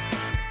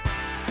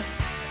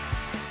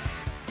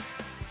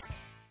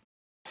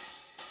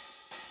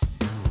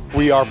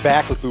 We are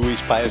back with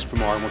Luis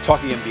Paez-Pumar, and we're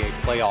talking NBA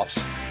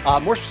playoffs.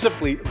 More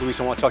specifically, Luis,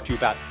 I want to talk to you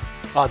about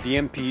the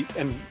MVP.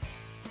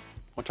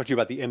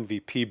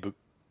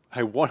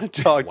 I want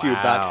to talk to you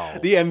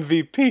about the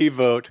MVP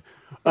vote.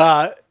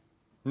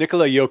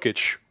 Nikola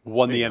Jokic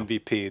won the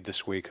MVP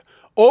this week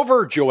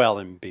over Joel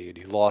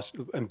Embiid.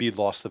 Embiid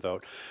lost the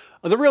vote.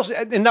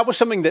 And that was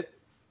something that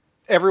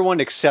everyone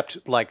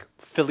except like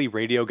Philly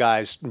radio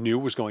guys knew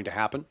was going to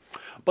happen.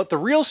 But the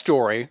real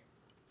story,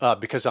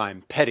 because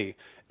I'm petty,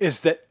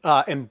 is that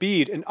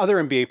Embiid and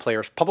other NBA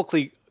players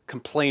publicly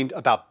complained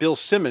about Bill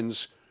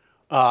Simmons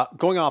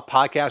going on a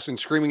podcast and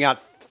screaming out,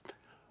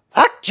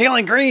 "Fuck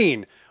Jalen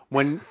Green!"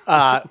 when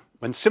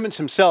Simmons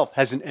himself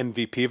has an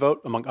MVP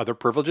vote, among other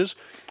privileges.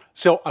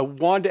 So I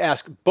wanted to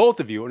ask both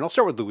of you, and I'll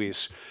start with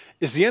Luis,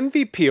 is the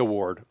MVP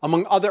award,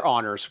 among other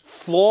honors,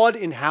 flawed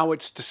in how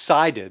it's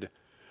decided,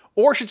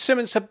 or should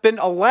Simmons have been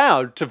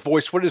allowed to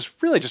voice what is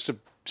really just a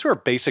sort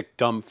of basic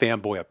dumb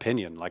fanboy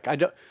opinion? Like I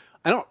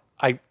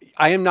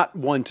am not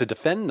one to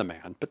defend the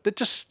man, but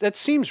that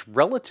seems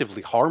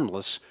relatively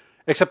harmless,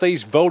 except that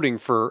he's voting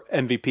for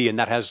MVP, and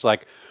that has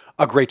like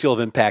a great deal of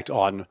impact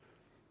on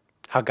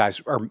how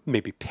guys are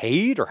maybe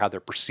paid or how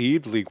they're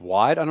perceived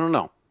league-wide. I don't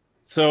know.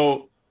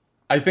 So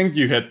I think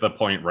you hit the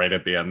point right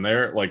at the end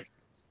there. Like,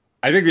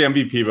 I think the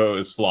MVP vote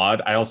is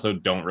flawed. I also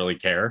don't really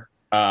care.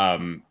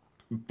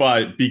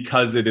 But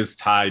because it is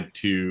tied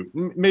to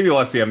maybe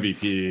less the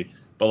MVP,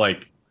 but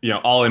like,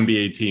 all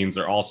NBA teams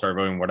or all-star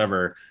voting,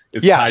 whatever,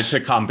 is tied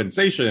to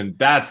compensation.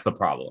 That's the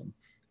problem.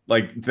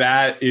 Like,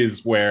 that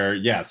is where,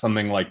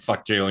 something like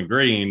fuck Jalen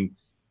Green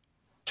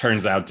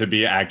turns out to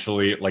be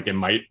actually like it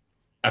might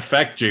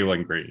affect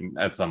Jalen Green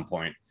at some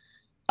point.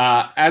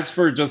 As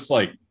for just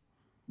like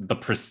the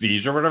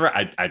prestige or whatever,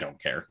 I don't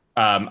care.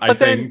 But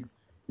then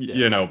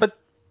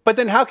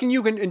how can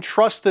you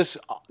entrust this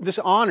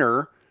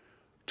honor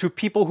to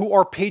people who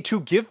are paid to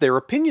give their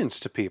opinions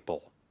to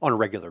people on a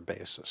regular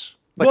basis?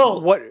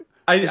 Like,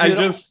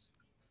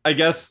 I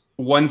guess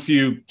once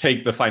you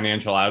take the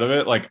financial out of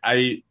it,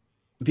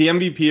 the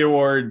MVP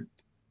award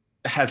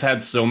has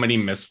had so many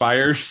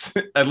misfires,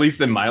 at least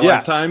in my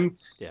lifetime,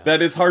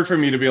 that it's hard for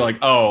me to be like,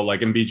 oh,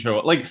 like Embiid show.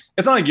 Like,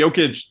 it's not like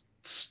Jokic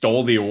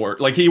stole the award.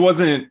 Like, he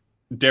wasn't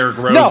Derrick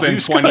Rose in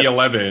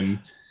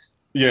 2011.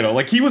 Good.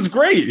 Like, he was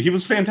great. He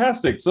was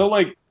fantastic. So,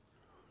 like,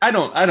 I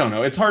don't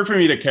know. It's hard for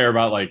me to care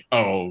about like,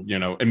 oh,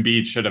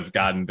 Embiid should have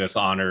gotten this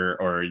honor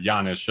or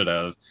Giannis should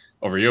have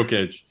over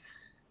Jokic,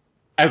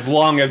 as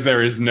long as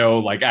there is no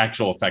like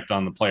actual effect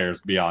on the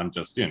players beyond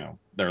just,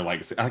 their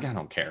legacy. Like, I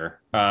don't care.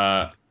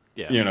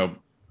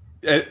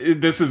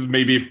 This is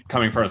maybe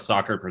coming from a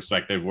soccer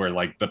perspective where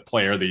like the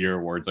player of the year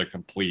awards are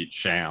complete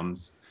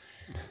shams.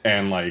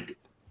 And like,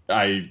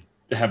 I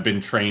have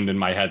been trained in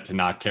my head to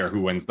not care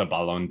who wins the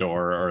Ballon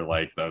d'Or or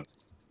like the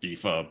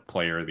FIFA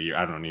player of the year.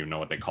 I don't even know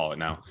what they call it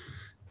now.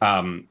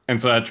 And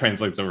so that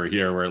translates over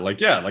here where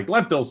like, yeah, like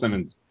let Bill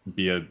Simmons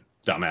be a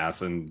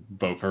dumbass and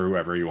vote for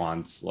whoever he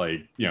wants.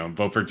 Like,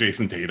 vote for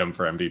Jason Tatum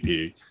for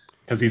MVP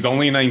because he's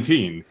only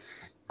 19.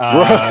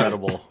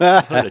 Incredible. He's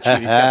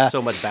got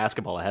so much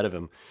basketball ahead of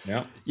him.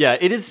 Yeah.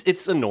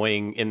 It's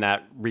annoying in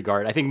that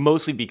regard. I think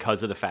mostly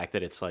because of the fact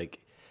that it's like,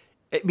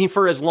 I mean,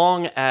 for as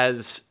long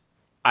as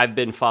I've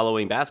been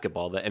following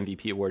basketball, the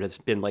MVP award has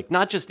been like,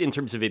 not just in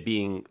terms of it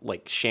being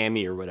like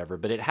shammy or whatever,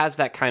 but it has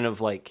that kind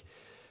of like,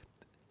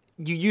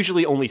 you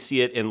usually only see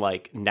it in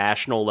like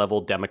national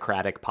level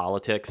democratic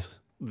politics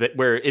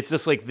where it's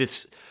just like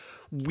this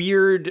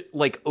weird,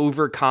 like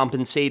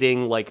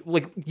overcompensating, like,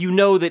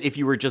 that if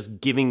you were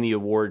just giving the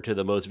award to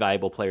the most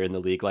valuable player in the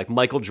league, like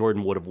Michael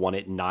Jordan would have won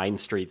it 9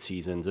 straight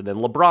seasons and then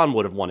LeBron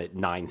would have won it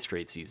 9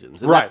 straight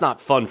seasons. And that's not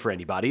fun for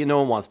anybody and no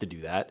one wants to do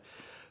that.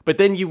 But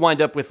then you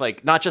wind up with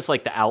like not just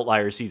like the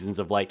outlier seasons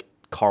of like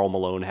Karl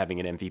Malone having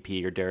an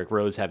MVP or Derrick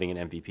Rose having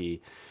an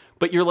MVP,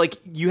 but you're like,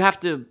 you have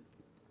to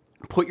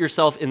put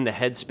yourself in the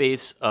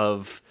headspace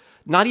of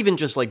not even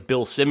just like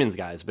Bill Simmons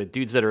guys, but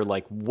dudes that are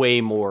like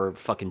way more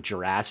fucking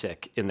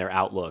Jurassic in their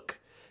outlook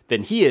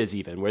than he is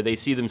even, where they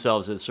see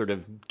themselves as sort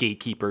of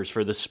gatekeepers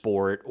for the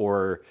sport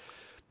or,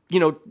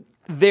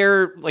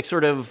 they're like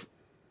sort of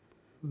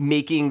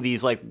making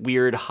these like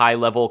weird high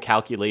level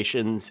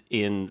calculations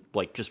in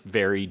like just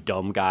very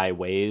dumb guy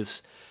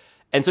ways.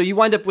 And so you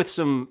wind up with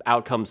some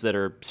outcomes that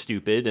are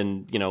stupid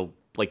and,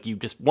 like you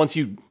just, once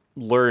you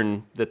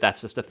learn that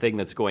that's just a thing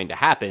that's going to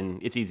happen,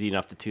 it's easy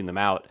enough to tune them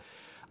out.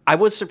 I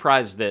was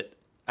surprised that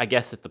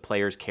the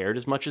players cared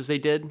as much as they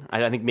did.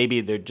 I think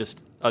maybe they're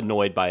just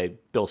annoyed by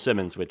Bill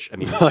Simmons, which I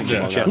mean,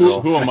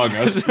 who among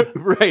us?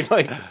 Right.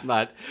 Like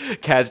not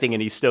casting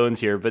any stones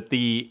here, but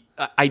the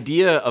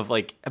idea of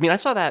like, I mean, I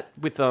saw that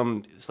with,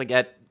 it's like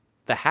at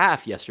the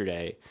half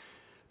yesterday,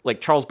 like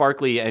Charles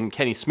Barkley and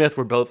Kenny Smith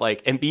were both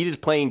like, Embiid is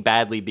playing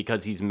badly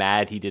because he's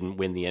mad he didn't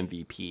win the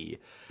MVP.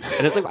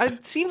 And it's like,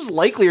 it seems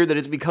likelier that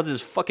it's because his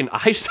fucking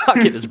eye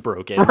socket is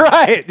broken.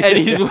 Right. And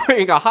he's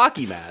wearing a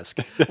hockey mask.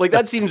 Like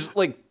that seems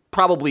like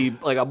probably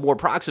like a more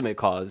proximate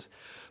cause.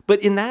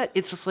 But in that,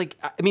 it's just like,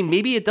 I mean,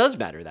 maybe it does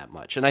matter that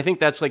much. And I think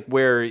that's like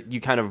where you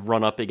kind of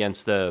run up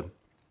against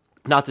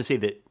not to say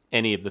that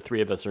any of the three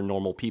of us are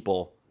normal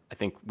people. I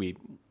think we,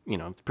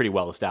 it's pretty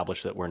well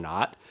established that we're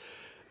not.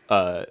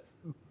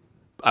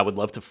 I would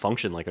love to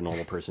function like a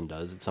normal person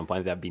does at some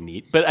point. That'd be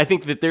neat. But I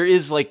think that there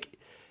is like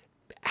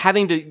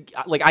having to,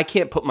 like, I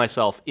can't put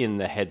myself in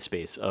the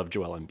headspace of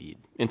Joel Embiid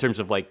in terms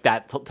of like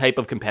that type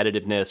of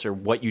competitiveness or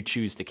what you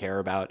choose to care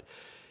about.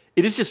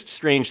 It is just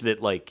strange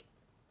that like,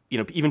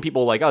 even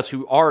people like us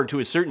who are to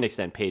a certain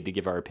extent paid to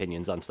give our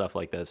opinions on stuff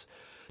like this,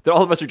 that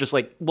all of us are just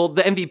like, well,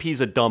 the MVP is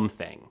a dumb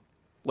thing.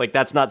 Like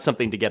that's not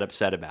something to get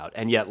upset about.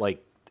 And yet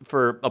like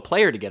for a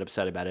player to get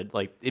upset about it,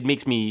 like it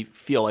makes me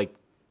feel like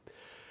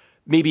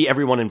maybe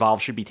everyone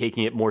involved should be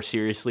taking it more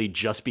seriously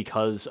just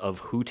because of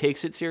who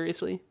takes it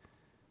seriously.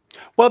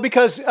 Well,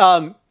 because,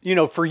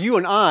 for you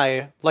and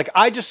I, like,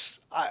 I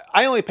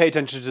only pay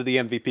attention to the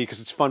MVP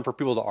because it's fun for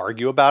people to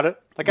argue about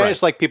it. Like, I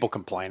just like people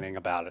complaining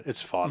about it.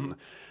 It's fun. Mm-hmm.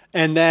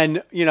 And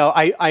then,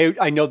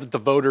 I know that the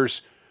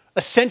voters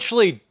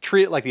essentially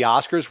treat it like the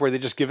Oscars where they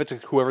just give it to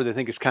whoever they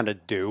think is kind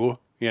of due,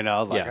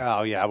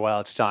 oh, yeah, well,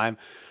 it's time.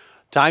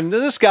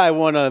 This guy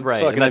won a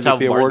right, fucking and that's MVP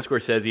how award. Martin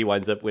Scorsese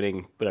winds up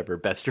winning whatever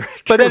best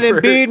director. But then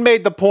Embiid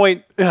made the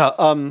point,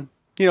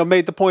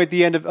 made the point at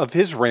the end of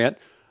his rant,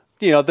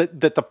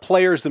 that the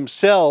players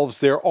themselves,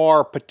 there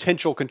are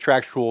potential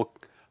contractual,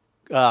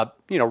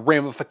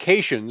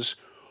 ramifications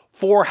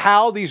for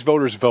how these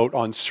voters vote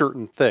on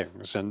certain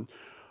things, and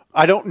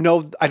I don't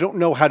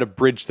know how to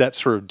bridge that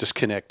sort of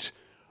disconnect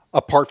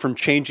apart from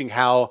changing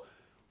how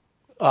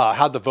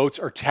the votes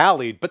are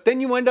tallied. But then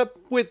you end up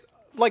with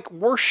like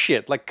worse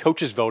shit, like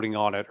coaches voting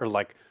on it, or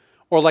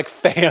like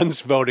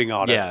fans voting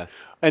on it,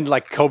 and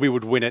like Kobe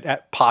would win it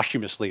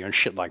posthumously and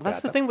shit like that.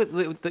 That's the thing with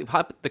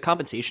the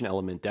compensation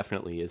element.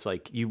 Definitely is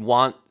like you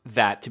want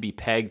that to be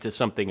pegged to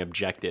something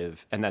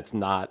objective, and that's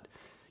not.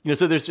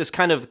 So there's just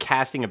kind of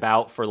casting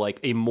about for like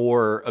a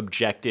more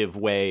objective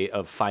way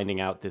of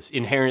finding out this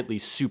inherently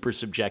super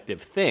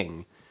subjective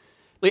thing.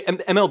 Like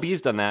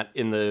MLB's done that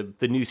in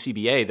the new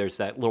CBA. There's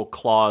that little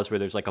clause where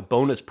there's like a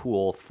bonus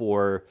pool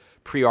for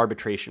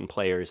pre-arbitration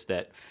players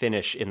that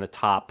finish in the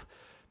top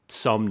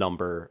some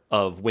number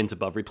of wins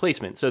above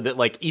replacement. So that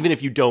like even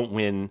if you don't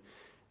win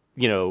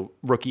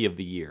rookie of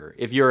the year.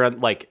 If you're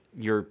like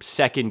your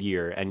second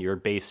year and your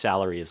base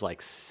salary is like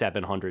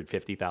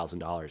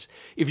 $750,000,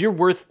 if you're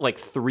worth like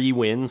 3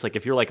 wins, like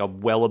if you're like a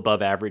well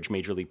above average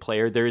major league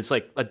player, there is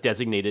like a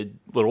designated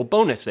little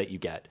bonus that you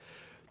get.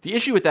 The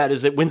issue with that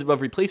is that wins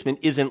above replacement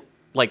isn't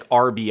like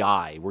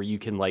RBI, where you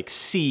can like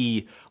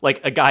see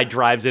like a guy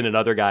drives in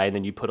another guy and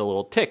then you put a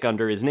little tick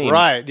under his name.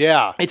 Right,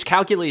 yeah. It's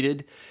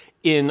calculated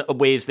in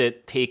ways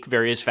that take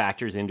various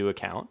factors into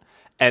account,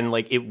 and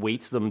like it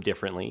weights them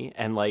differently.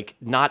 And like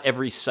not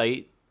every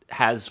site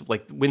has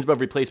like wins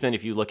above replacement.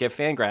 If you look at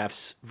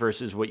Fangraphs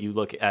versus what you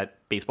look at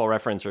Baseball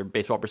Reference or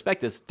Baseball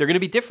Prospectus, they're going to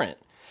be different.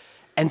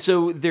 And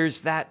so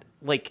there's that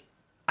like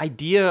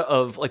idea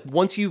of like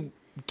once you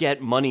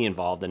get money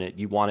involved in it,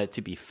 you want it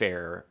to be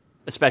fair,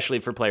 especially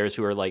for players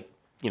who are like,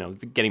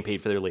 getting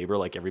paid for their labor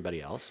like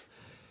everybody else.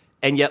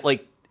 And yet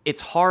like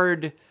it's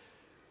hard.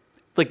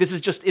 Like this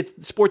is just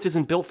sports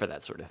isn't built for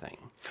that sort of thing.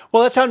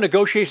 Well, that's how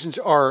negotiations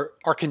are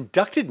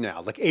conducted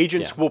now. Like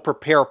agents will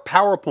prepare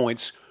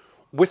PowerPoints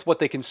with what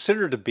they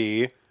consider to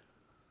be,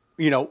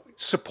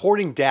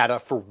 supporting data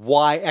for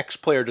why X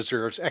player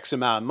deserves X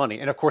amount of money.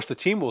 And of course, the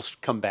team will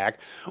come back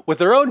with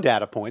their own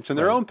data points and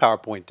their own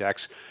PowerPoint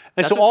decks.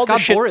 And that's so all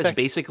Scott the Boras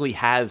basically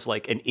has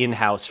like an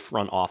in-house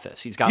front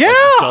office. He's got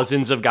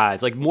dozens of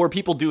guys, like more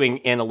people doing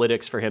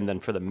analytics for him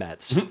than for the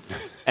Mets,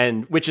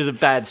 and which is a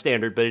bad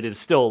standard, but it is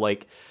still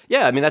like,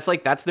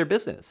 that's their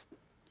business.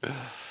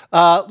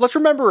 Let's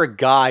remember a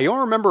guy. You want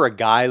to remember a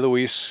guy,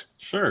 Luis?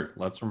 Sure.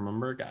 Let's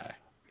remember a guy.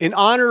 In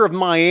honor of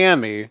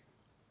Miami,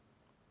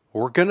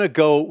 we're going to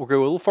go a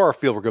little far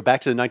afield. We'll go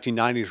back to the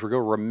 1990s. We're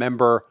going to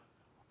remember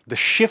the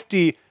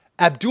shifty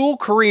Abdul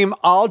Kareem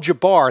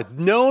Al-Jabbar,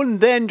 known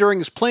then during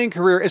his playing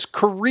career as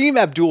Kareem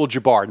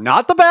Abdul-Jabbar,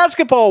 not the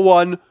basketball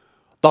one,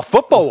 the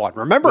football one.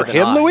 Remember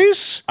him,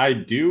 Luis? I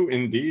do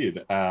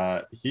indeed.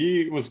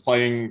 He was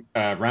playing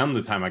around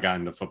the time I got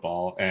into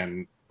football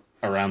and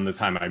around the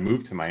time I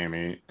moved to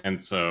Miami.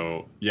 And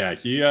so,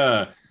 he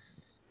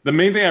the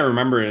main thing I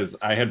remember is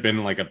I had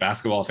been like a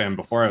basketball fan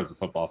before I was a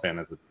football fan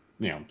as a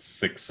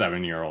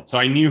 6-7-year-old. So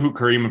I knew who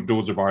Kareem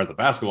Abdul-Jabbar, the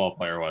basketball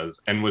player, was,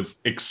 and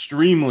was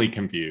extremely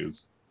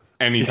confused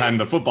anytime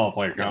the football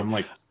player came. I'm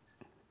like,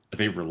 are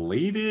they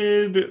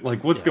related?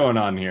 Like, what's going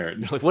on here?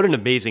 Like, what an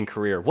amazing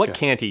career. What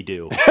can't he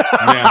do? Man,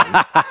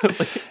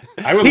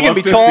 I would he can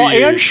be tall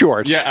and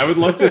short. Yeah, I would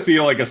love to see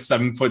like a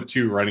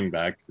 7'2" running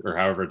back, or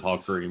however tall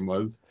Kareem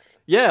was.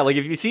 Yeah, like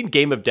if you've seen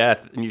Game of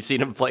Death and you've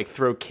seen him like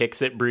throw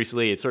kicks at Bruce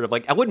Lee, it's sort of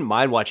like I wouldn't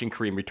mind watching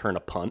Kareem return a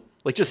punt.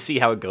 Like just see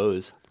how it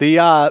goes.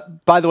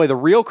 By the way, the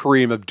real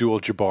Kareem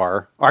Abdul-Jabbar,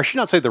 or I should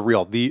not say the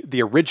real,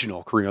 the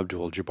original Kareem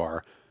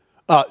Abdul-Jabbar,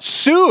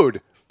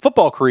 sued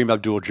football Kareem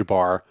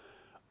Abdul-Jabbar,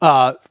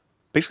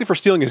 basically for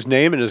stealing his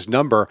name and his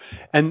number,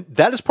 and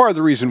that is part of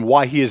the reason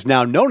why he is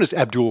now known as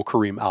Abdul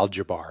Kareem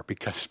Al-Jabbar,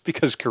 because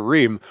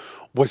Kareem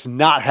was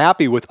not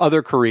happy with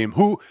other Kareem,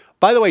 who,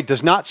 by the way,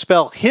 does not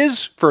spell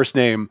his first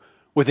name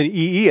with an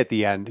EE at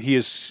the end. He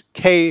is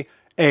Karim,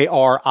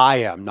 not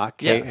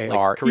Kareem.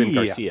 Like Kareem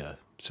Garcia,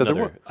 so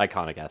another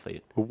iconic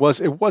athlete. It was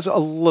a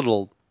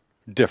little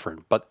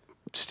different, but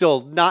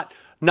still not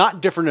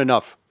different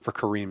enough for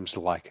Kareem's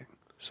liking.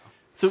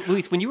 So,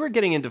 Luis, when you were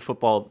getting into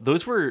football,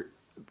 those were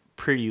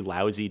pretty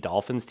lousy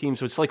Dolphins teams.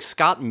 So it's like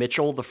Scott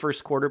Mitchell, the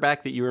first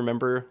quarterback that you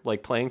remember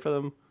like playing for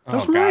them. That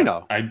was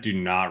Marino. I do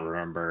not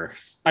remember.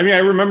 I mean, I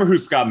remember who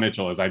Scott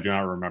Mitchell is. I do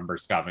not remember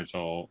Scott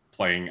Mitchell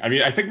playing. I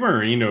mean, I think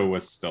Marino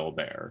was still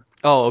there.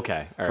 Oh,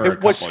 okay. All right.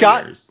 It was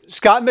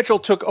Scott Mitchell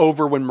took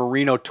over when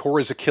Marino tore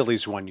his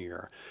Achilles one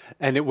year.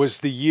 And it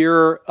was the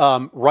year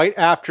right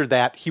after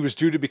that, he was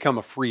due to become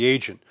a free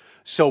agent.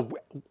 So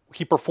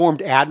he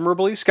performed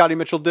admirably, Scotty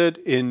Mitchell did,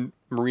 in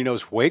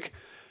Marino's wake.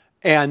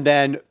 And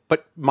then,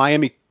 but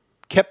Miami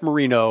kept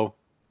Marino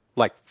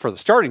like for the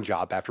starting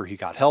job after he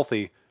got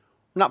healthy.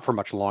 Not for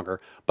much longer.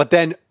 But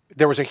then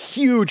there was a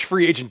huge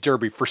free agent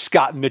derby for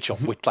Scott Mitchell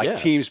with like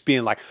teams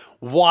being like,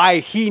 why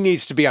he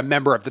needs to be a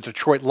member of the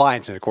Detroit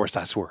Lions. And of course,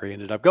 that's where he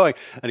ended up going.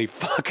 And he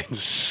fucking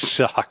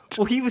sucked.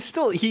 Well, he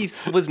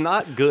was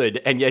not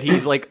good. And yet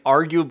he's like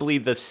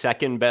arguably the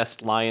second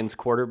best Lions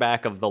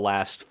quarterback of the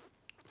last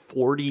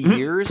 40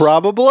 years.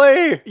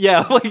 Probably.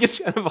 Yeah. Like it's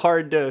kind of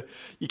hard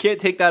you can't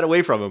take that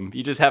away from him.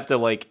 You just have to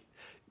like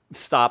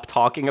stop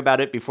talking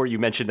about it before you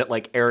mention that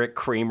like Eric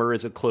Kramer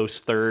is a close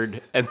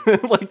third, and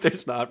like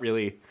there's not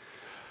really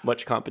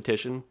much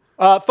competition.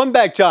 Fun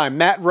bag time.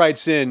 Matt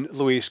writes in,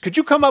 Luis, could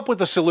you come up with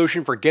a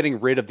solution for getting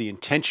rid of the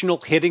intentional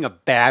hitting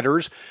of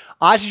batters?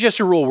 I suggest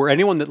a rule where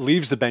anyone that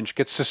leaves the bench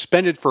gets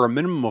suspended for a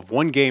minimum of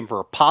 1 game for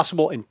a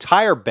possible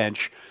entire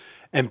bench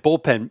and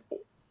bullpen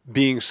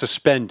being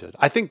suspended.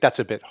 I think that's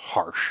a bit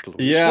harsh,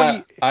 Luis.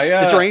 Yeah.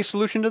 Is there any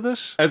solution to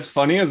this? As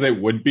funny as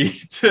it would be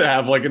to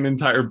have like an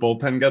entire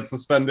bullpen get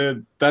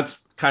suspended, that's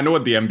kind of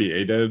what the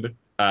NBA did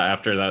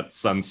after that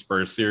Sun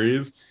Spurs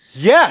series.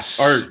 Yes.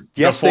 Or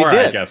yes, before, they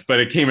did. I guess, but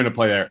it came into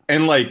play there.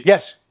 And like,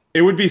 yes,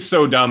 it would be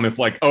so dumb if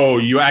like, oh,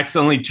 you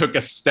accidentally took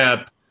a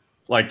step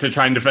like to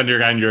try and defend your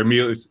guy and you're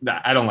immediately,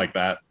 I don't like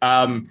that.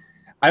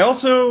 I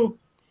also,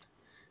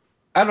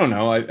 I don't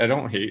know. I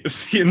don't hate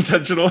the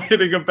intentional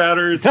hitting of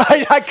batters.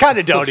 I kind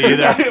of don't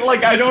either.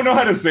 I don't know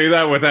how to say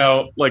that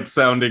without like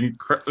sounding,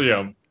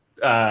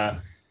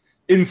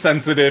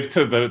 insensitive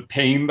to the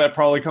pain that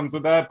probably comes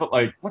with that. But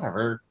like,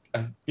 whatever,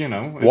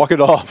 Walk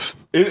it off.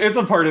 It's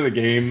a part of the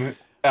game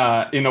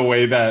in a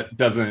way that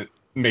doesn't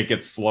make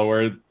it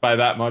slower by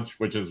that much,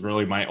 which is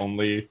really my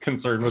only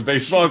concern with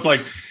baseball. It's like,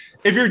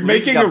 if you're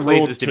making a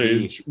rule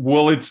change,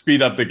 will it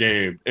speed up the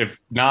game?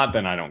 If not,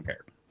 then I don't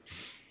care.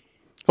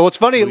 Well, what's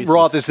funny, Luis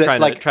Roth, is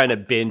that trying to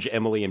binge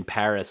Emily in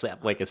Paris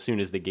like as soon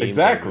as the game's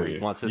exactly over. He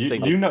wants this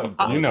thing. Roth.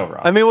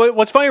 I mean,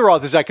 what's funny,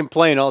 Roth, is I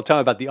complain all the time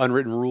about the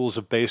unwritten rules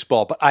of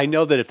baseball, but I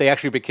know that if they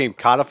actually became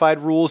codified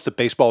rules, that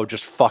baseball would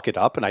just fuck it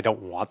up, and I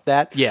don't want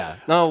that. Yeah,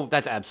 no,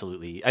 that's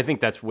absolutely. I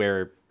think that's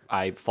where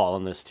I fall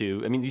on this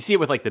too. I mean, you see it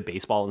with like the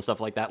baseball and stuff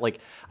like that. Like,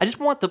 I just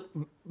want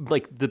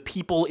the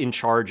people in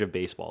charge of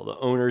baseball, the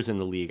owners in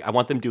the league. I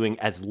want them doing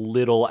as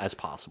little as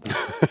possible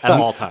at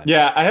all times.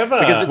 Yeah, I have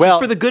because it's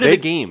for the good of the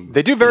game.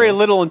 They do very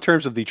little in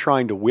terms of the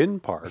trying to win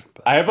part.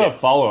 But, I have a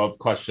follow-up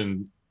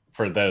question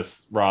for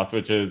this, Roth,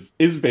 which is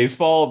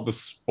baseball the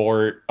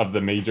sport of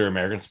the major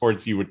American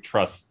sports you would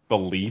trust the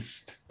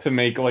least to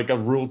make like a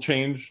rule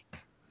change?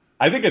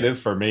 I think it is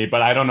for me,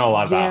 but I don't know a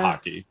lot about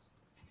hockey.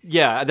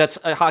 Yeah, that's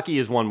hockey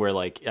is one where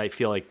like I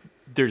feel like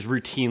there's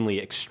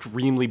routinely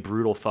extremely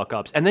brutal fuck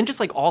ups, and then just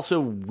like also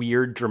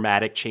weird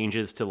dramatic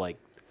changes to like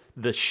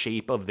the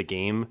shape of the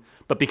game.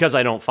 But because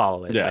I don't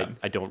follow it,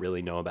 I don't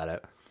really know about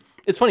it.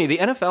 It's funny. The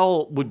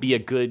NFL would be a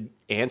good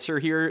answer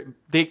here.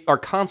 They are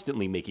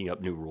constantly making up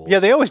new rules. Yeah,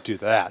 they always do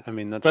that. I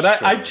mean, that's.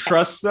 But I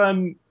trust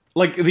them.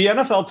 Like the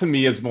NFL to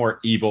me is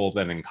more evil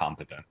than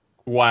incompetent,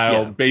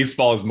 while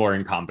baseball is more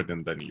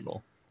incompetent than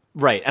evil.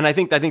 Right, and I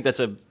think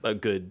that's a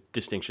good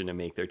distinction to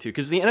make there too,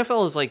 because the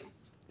NFL is like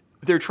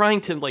they're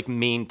trying to like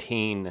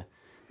maintain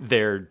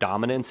their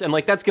dominance, and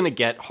like that's going to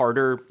get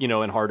harder,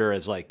 and harder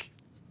as like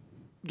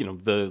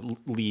the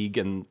league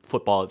and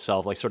football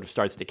itself like sort of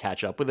starts to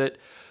catch up with it.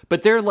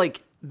 But they're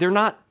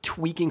not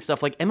tweaking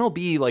stuff like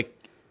MLB, like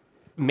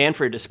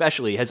Manfred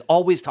especially has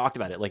always talked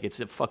about it like it's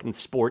a fucking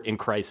sport in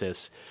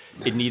crisis.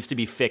 It needs to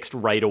be fixed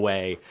right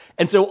away,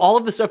 and so all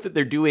of the stuff that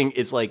they're doing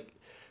is like.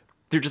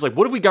 They're just like,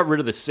 what if we got rid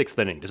of the 6th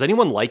inning? Does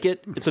anyone like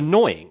it? It's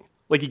annoying.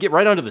 Like, you get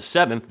right onto the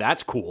 7th,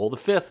 that's cool. The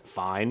 5th,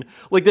 fine.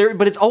 Like,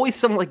 but it's always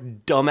some,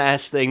 like,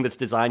 dumbass thing that's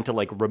designed to,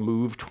 like,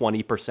 remove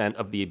 20%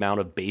 of the amount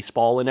of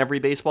baseball in every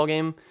baseball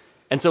game.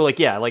 And so, like,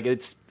 yeah, like,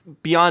 it's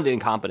beyond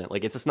incompetent.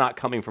 Like, it's just not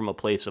coming from a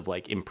place of,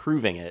 like,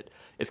 improving it.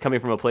 It's coming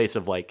from a place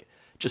of, like,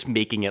 just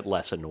making it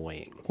less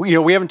annoying. We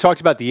haven't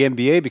talked about the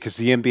NBA because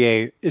the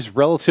NBA is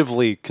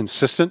relatively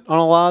consistent on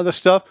a lot of this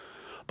stuff.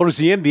 But it was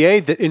the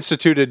NBA that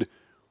instituted...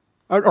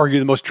 I'd argue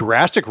the most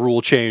drastic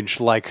rule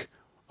change like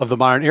of the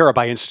modern era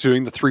by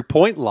instituting the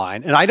 3-point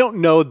line. And I don't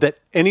know that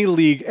any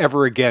league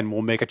ever again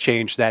will make a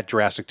change that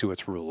drastic to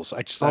its rules.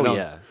 I don't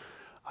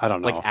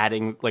know. Like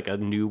adding like a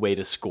new way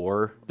to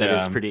score that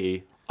is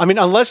pretty... I mean,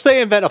 unless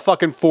they invent a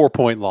fucking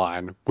 4-point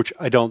line, which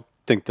I don't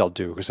think they'll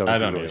do. I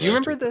don't know. Do you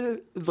remember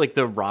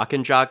the Rock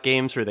and Jock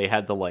games where they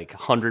had the like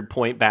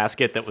 100-point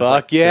basket that was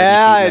Fuck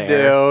yeah, I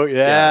do.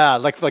 Yeah.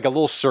 Like a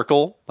little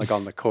circle like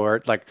on the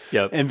court, like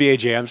NBA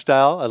Jam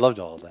style. I loved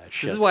all of that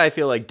shit. This is why I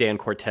feel like Dan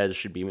Cortez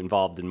should be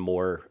involved in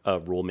more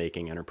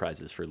rule-making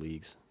enterprises for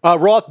leagues.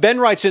 Roth, Ben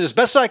writes in, as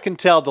best I can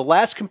tell, the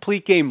last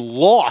complete game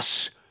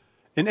loss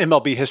in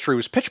MLB history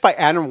was pitched by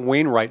Adam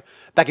Wainwright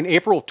back in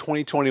April of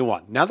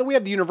 2021. Now that we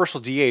have the universal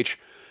DH,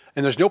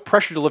 and there's no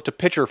pressure to lift a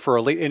pitcher for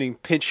a late inning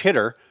pinch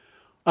hitter,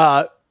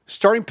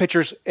 starting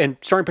pitchers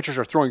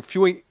are throwing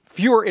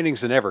fewer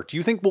innings than ever. Do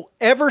you think we'll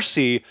ever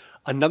see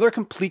another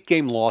complete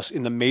game loss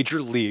in the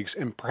major leagues?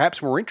 And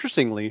perhaps more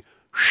interestingly,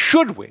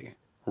 should we,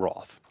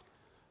 Roth?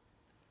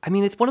 I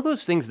mean, it's one of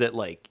those things that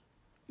like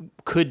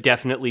could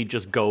definitely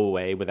just go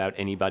away without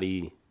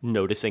anybody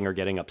noticing or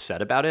getting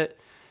upset about it,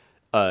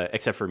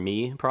 except for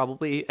me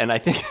probably. And I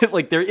think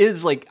like there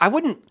is like I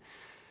wouldn't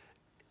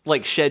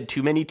like shed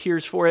too many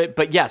tears for it,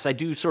 but yes, I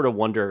do sort of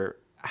wonder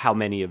how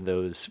many of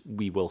those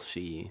we will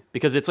see,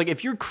 because it's like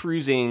if you're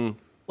cruising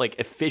like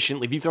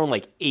efficiently, if you've thrown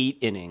like 8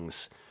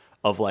 innings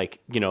of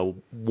like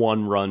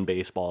 1-run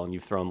baseball and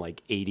you've thrown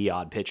like 80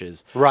 odd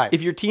pitches, right?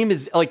 If your team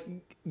is like,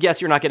 yes,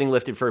 you're not getting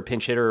lifted for a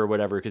pinch hitter or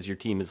whatever because your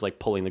team is like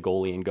pulling the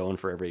goalie and going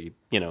for every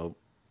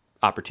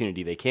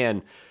opportunity they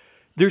can.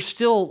 There's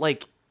still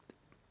like,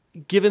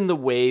 given the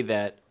way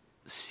that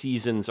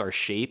seasons are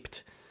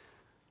shaped,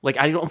 like,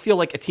 I don't feel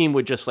like a team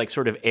would just, like,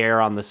 sort of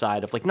err on the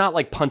side of, like, not,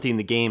 like, punting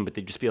the game, but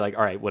they'd just be like,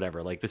 all right,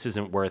 whatever. Like, this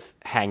isn't worth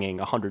hanging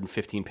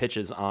 115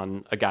 pitches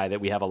on a guy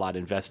that we have a lot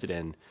invested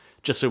in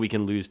just so we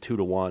can lose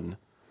 2-1.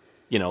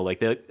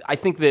 I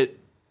think that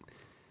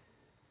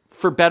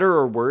for better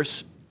or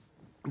worse,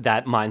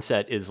 that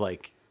mindset is,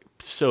 like,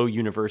 so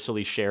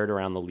universally shared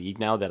around the league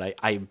now that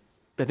I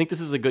think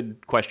this is a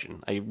good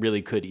question. I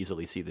really could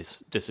easily see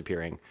this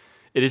disappearing.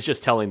 It is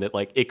just telling that,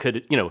 like, it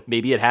could,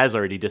 maybe it has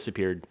already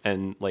disappeared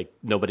and, like,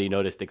 nobody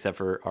noticed except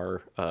for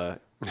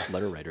our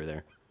letter writer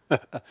there.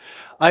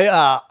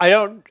 I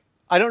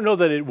don't know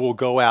that it will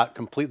go out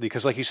completely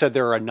because, like you said,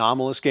 there are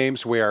anomalous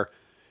games where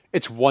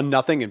it's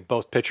 1-0 and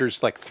both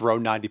pitchers like throw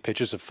 90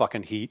 pitches of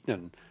fucking heat,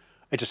 and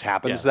it just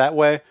happens that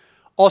way.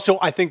 Also,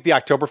 I think the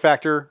October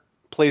factor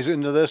plays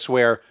into this,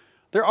 where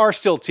there are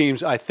still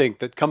teams, I think,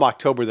 that come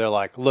October, they're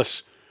like,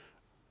 listen,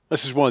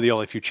 this is one of the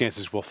only few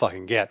chances we'll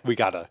fucking get. We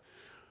gotta,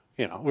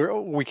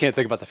 we can't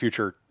think about the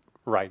future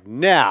right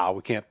now.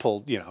 We can't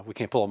pull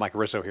a Mike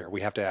Rizzo here.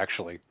 We have to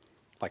actually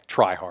like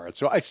try hard.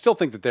 So I still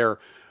think there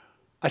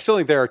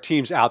are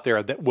teams out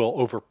there that will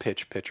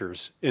overpitch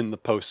pitchers in the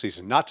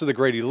postseason, not to the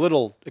Grady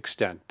Little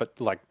extent, but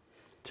like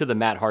to the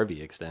Matt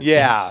Harvey extent.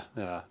 Yeah,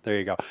 there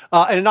you go.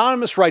 An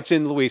anonymous writes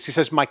in, Luis. He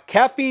says, my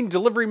caffeine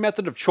delivery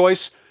method of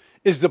choice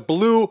is the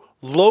blue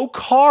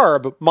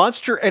low-carb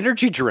Monster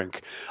energy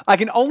drink. I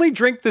can only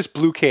drink this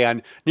blue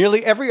can.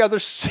 Nearly every other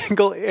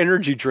single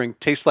energy drink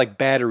tastes like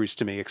batteries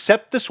to me,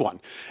 except this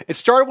one. It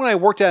started when I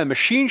worked at a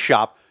machine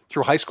shop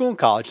through high school and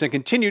college, and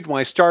continued when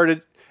I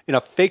started in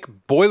a fake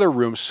boiler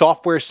room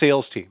software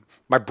sales team.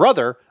 My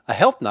brother, a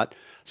health nut,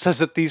 says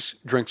that these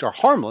drinks are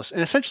harmless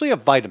and essentially a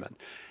vitamin.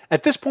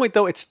 At this point,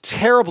 though, it's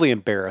terribly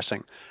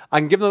embarrassing. I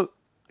can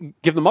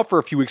give them up for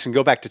a few weeks and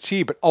go back to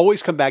tea, but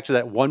always come back to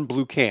that one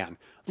blue can.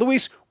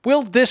 Luis,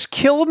 will this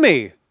kill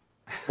me?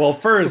 Well,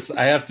 first,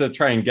 I have to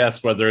try and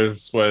guess whether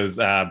this was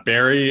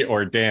Barry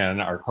or Dan,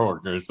 our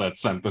coworkers, that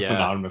sent this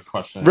anonymous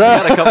question.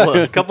 Right. We got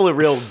a couple of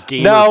real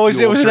gamer No,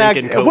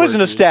 it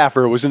wasn't a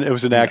staffer. It was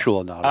an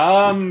actual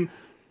anonymous.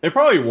 It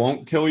probably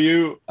won't kill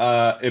you.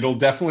 It'll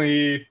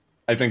definitely,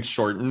 I think,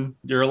 shorten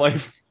your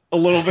life a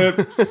little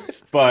bit,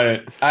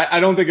 but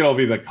I don't think it'll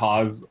be the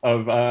cause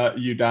of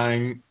you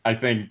dying. I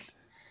think,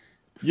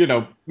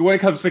 when it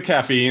comes to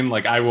caffeine,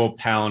 like I will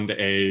pound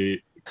a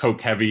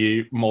Coke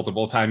Heavy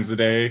multiple times a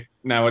day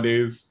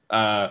nowadays.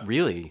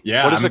 Really?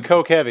 Yeah. What is a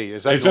Coke Heavy?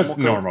 Is that it's just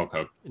normal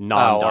Coke?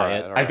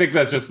 Non-diet. All right. I think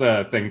that's just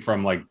the thing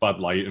from like Bud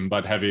Light and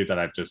Bud Heavy that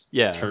I've just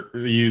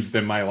used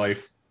in my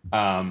life.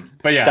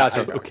 But yeah, that's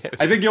okay.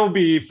 I think you'll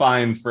be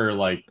fine for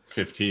like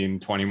 15,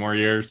 20 more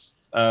years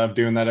of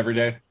doing that every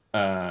day.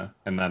 And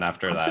then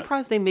after I'm that,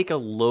 surprised they make a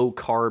low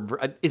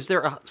carb. Is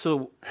there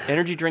so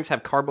energy drinks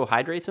have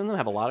carbohydrates in them?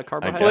 Have a lot of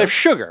carbohydrates? Well, they have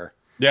sugar.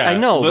 Yeah, I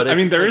know, but I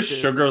mean, there is like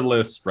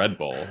sugarless Red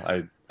Bull.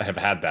 I have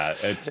had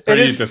that. It's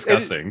pretty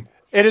disgusting.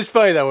 It is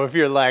funny though if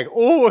you're like,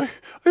 oh,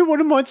 I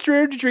want a Monster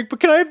energy drink, but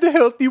can I have the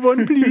healthy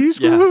one,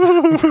 please?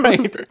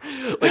 Right.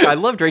 Like I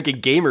love drinking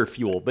Gamer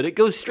Fuel, but it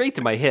goes straight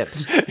to my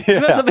hips.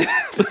 Yeah.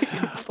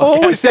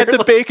 Oh, is that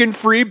the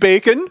bacon-free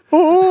bacon?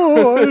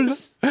 Oh,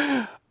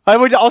 I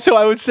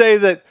would say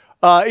that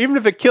even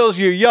if it kills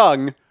you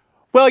young,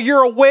 well,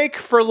 you're awake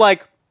for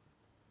like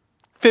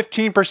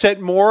 15%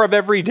 more of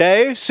every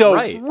day. So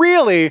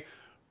really,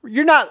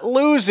 you're not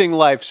losing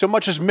life so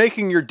much as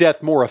making your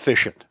death more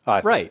efficient.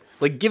 Right.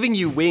 Like giving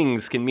you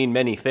wings can mean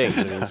many things.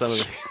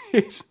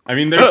 I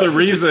mean, there's a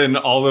reason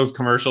all those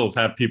commercials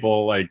have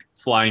people like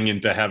flying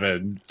into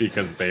heaven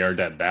because they are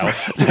dead now.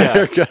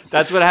 Yeah,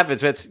 that's what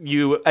happens.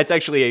 It's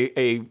actually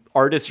a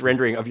artist's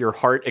rendering of your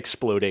heart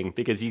exploding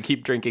because you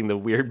keep drinking the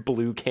weird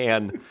blue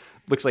can.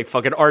 Looks like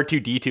fucking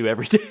R2-D2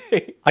 every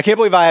day. I can't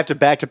believe I have to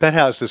back to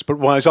Penthouse this, but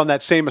when I was on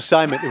that same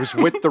assignment, it was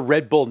with the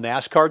Red Bull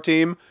NASCAR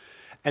team,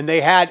 and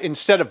they had,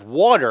 instead of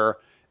water,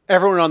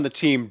 everyone on the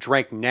team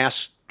drank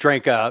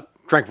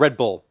Red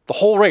Bull the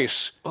whole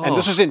race, and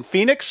this was in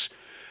Phoenix,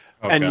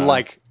 and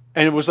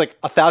it was like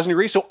 1,000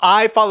 degrees. So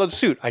I followed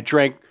suit. I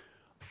drank,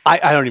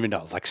 I don't even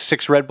know, like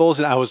 6 Red Bulls,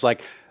 and I was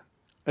like,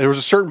 there was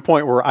a certain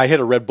point where I hit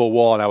a Red Bull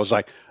wall, and I was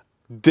like,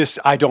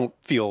 I don't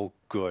feel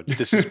good.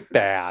 This is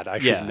bad. I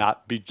should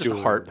not be just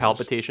doing heart this.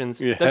 Palpitations.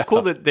 Yeah. That's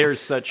cool that they're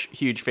such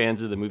huge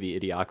fans of the movie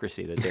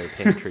Idiocracy that they're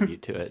paying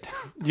tribute to it.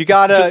 You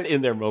gotta just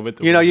in their moment.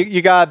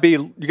 You gotta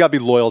be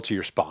loyal to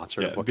your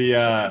sponsor.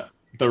 Yeah,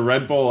 the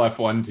Red Bull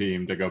F1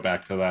 team, to go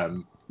back to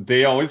them,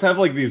 they always have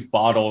like these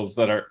bottles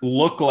that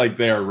look like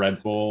they are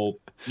Red Bull,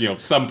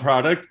 some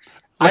product.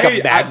 Like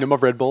a magnum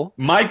of Red Bull.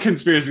 My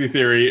conspiracy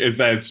theory is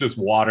that it's just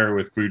water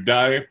with food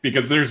dye,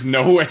 because there's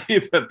no way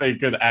that they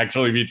could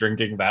actually be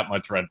drinking that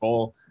much Red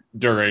Bull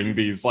during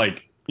these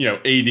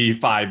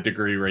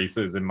 85-degree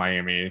races in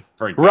Miami,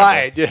 for example.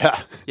 Right,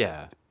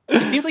 yeah.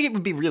 It seems like it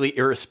would be really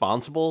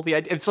irresponsible.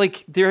 It's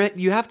like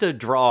you have to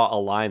draw a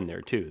line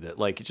there too, that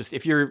like just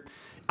if you're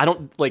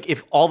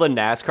if all the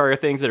NASCAR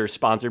things that are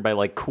sponsored by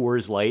like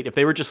Coors Light, if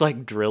they were just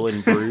like drill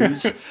and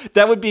brews,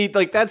 that would be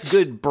like, that's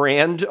good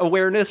brand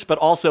awareness, but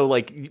also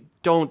like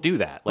don't do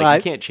that.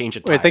 Like you can't change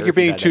it. I think you're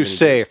being too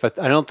safe. I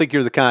don't think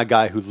you're the kind of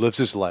guy who lives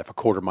his life a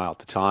quarter mile at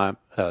the time.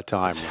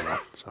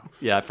 So.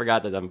 Yeah, I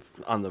forgot that I'm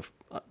on the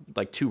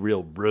like 2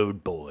 real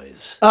road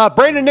boys.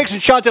 Brandon Nixon,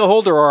 Chantel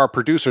Holder are our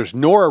producers.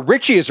 Nora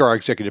Ritchie is our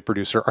executive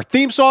producer. Our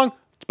theme song,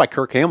 it's by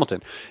Kirk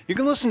Hamilton. You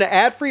can listen to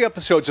ad-free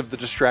episodes of The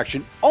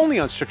Distraction only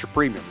on Stitcher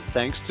Premium.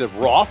 Thanks to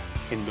Roth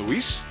and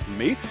Luis and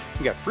me.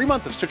 You got a free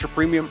month of Stitcher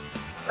Premium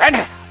right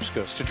now. Just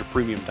go to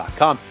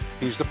StitcherPremium.com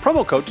and use the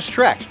promo code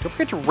DISTRACT. Don't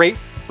forget to rate,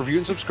 review,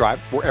 and subscribe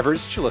wherever it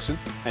is that you listen.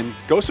 And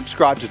go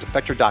subscribe to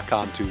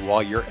Defector.com too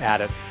while you're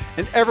at it.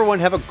 And everyone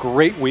have a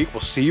great week.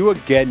 We'll see you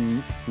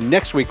again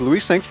next week.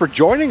 Luis, thanks for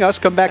joining us.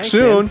 Come back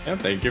soon. Yeah,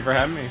 thank you for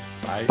having me.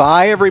 Bye.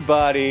 Bye,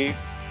 everybody.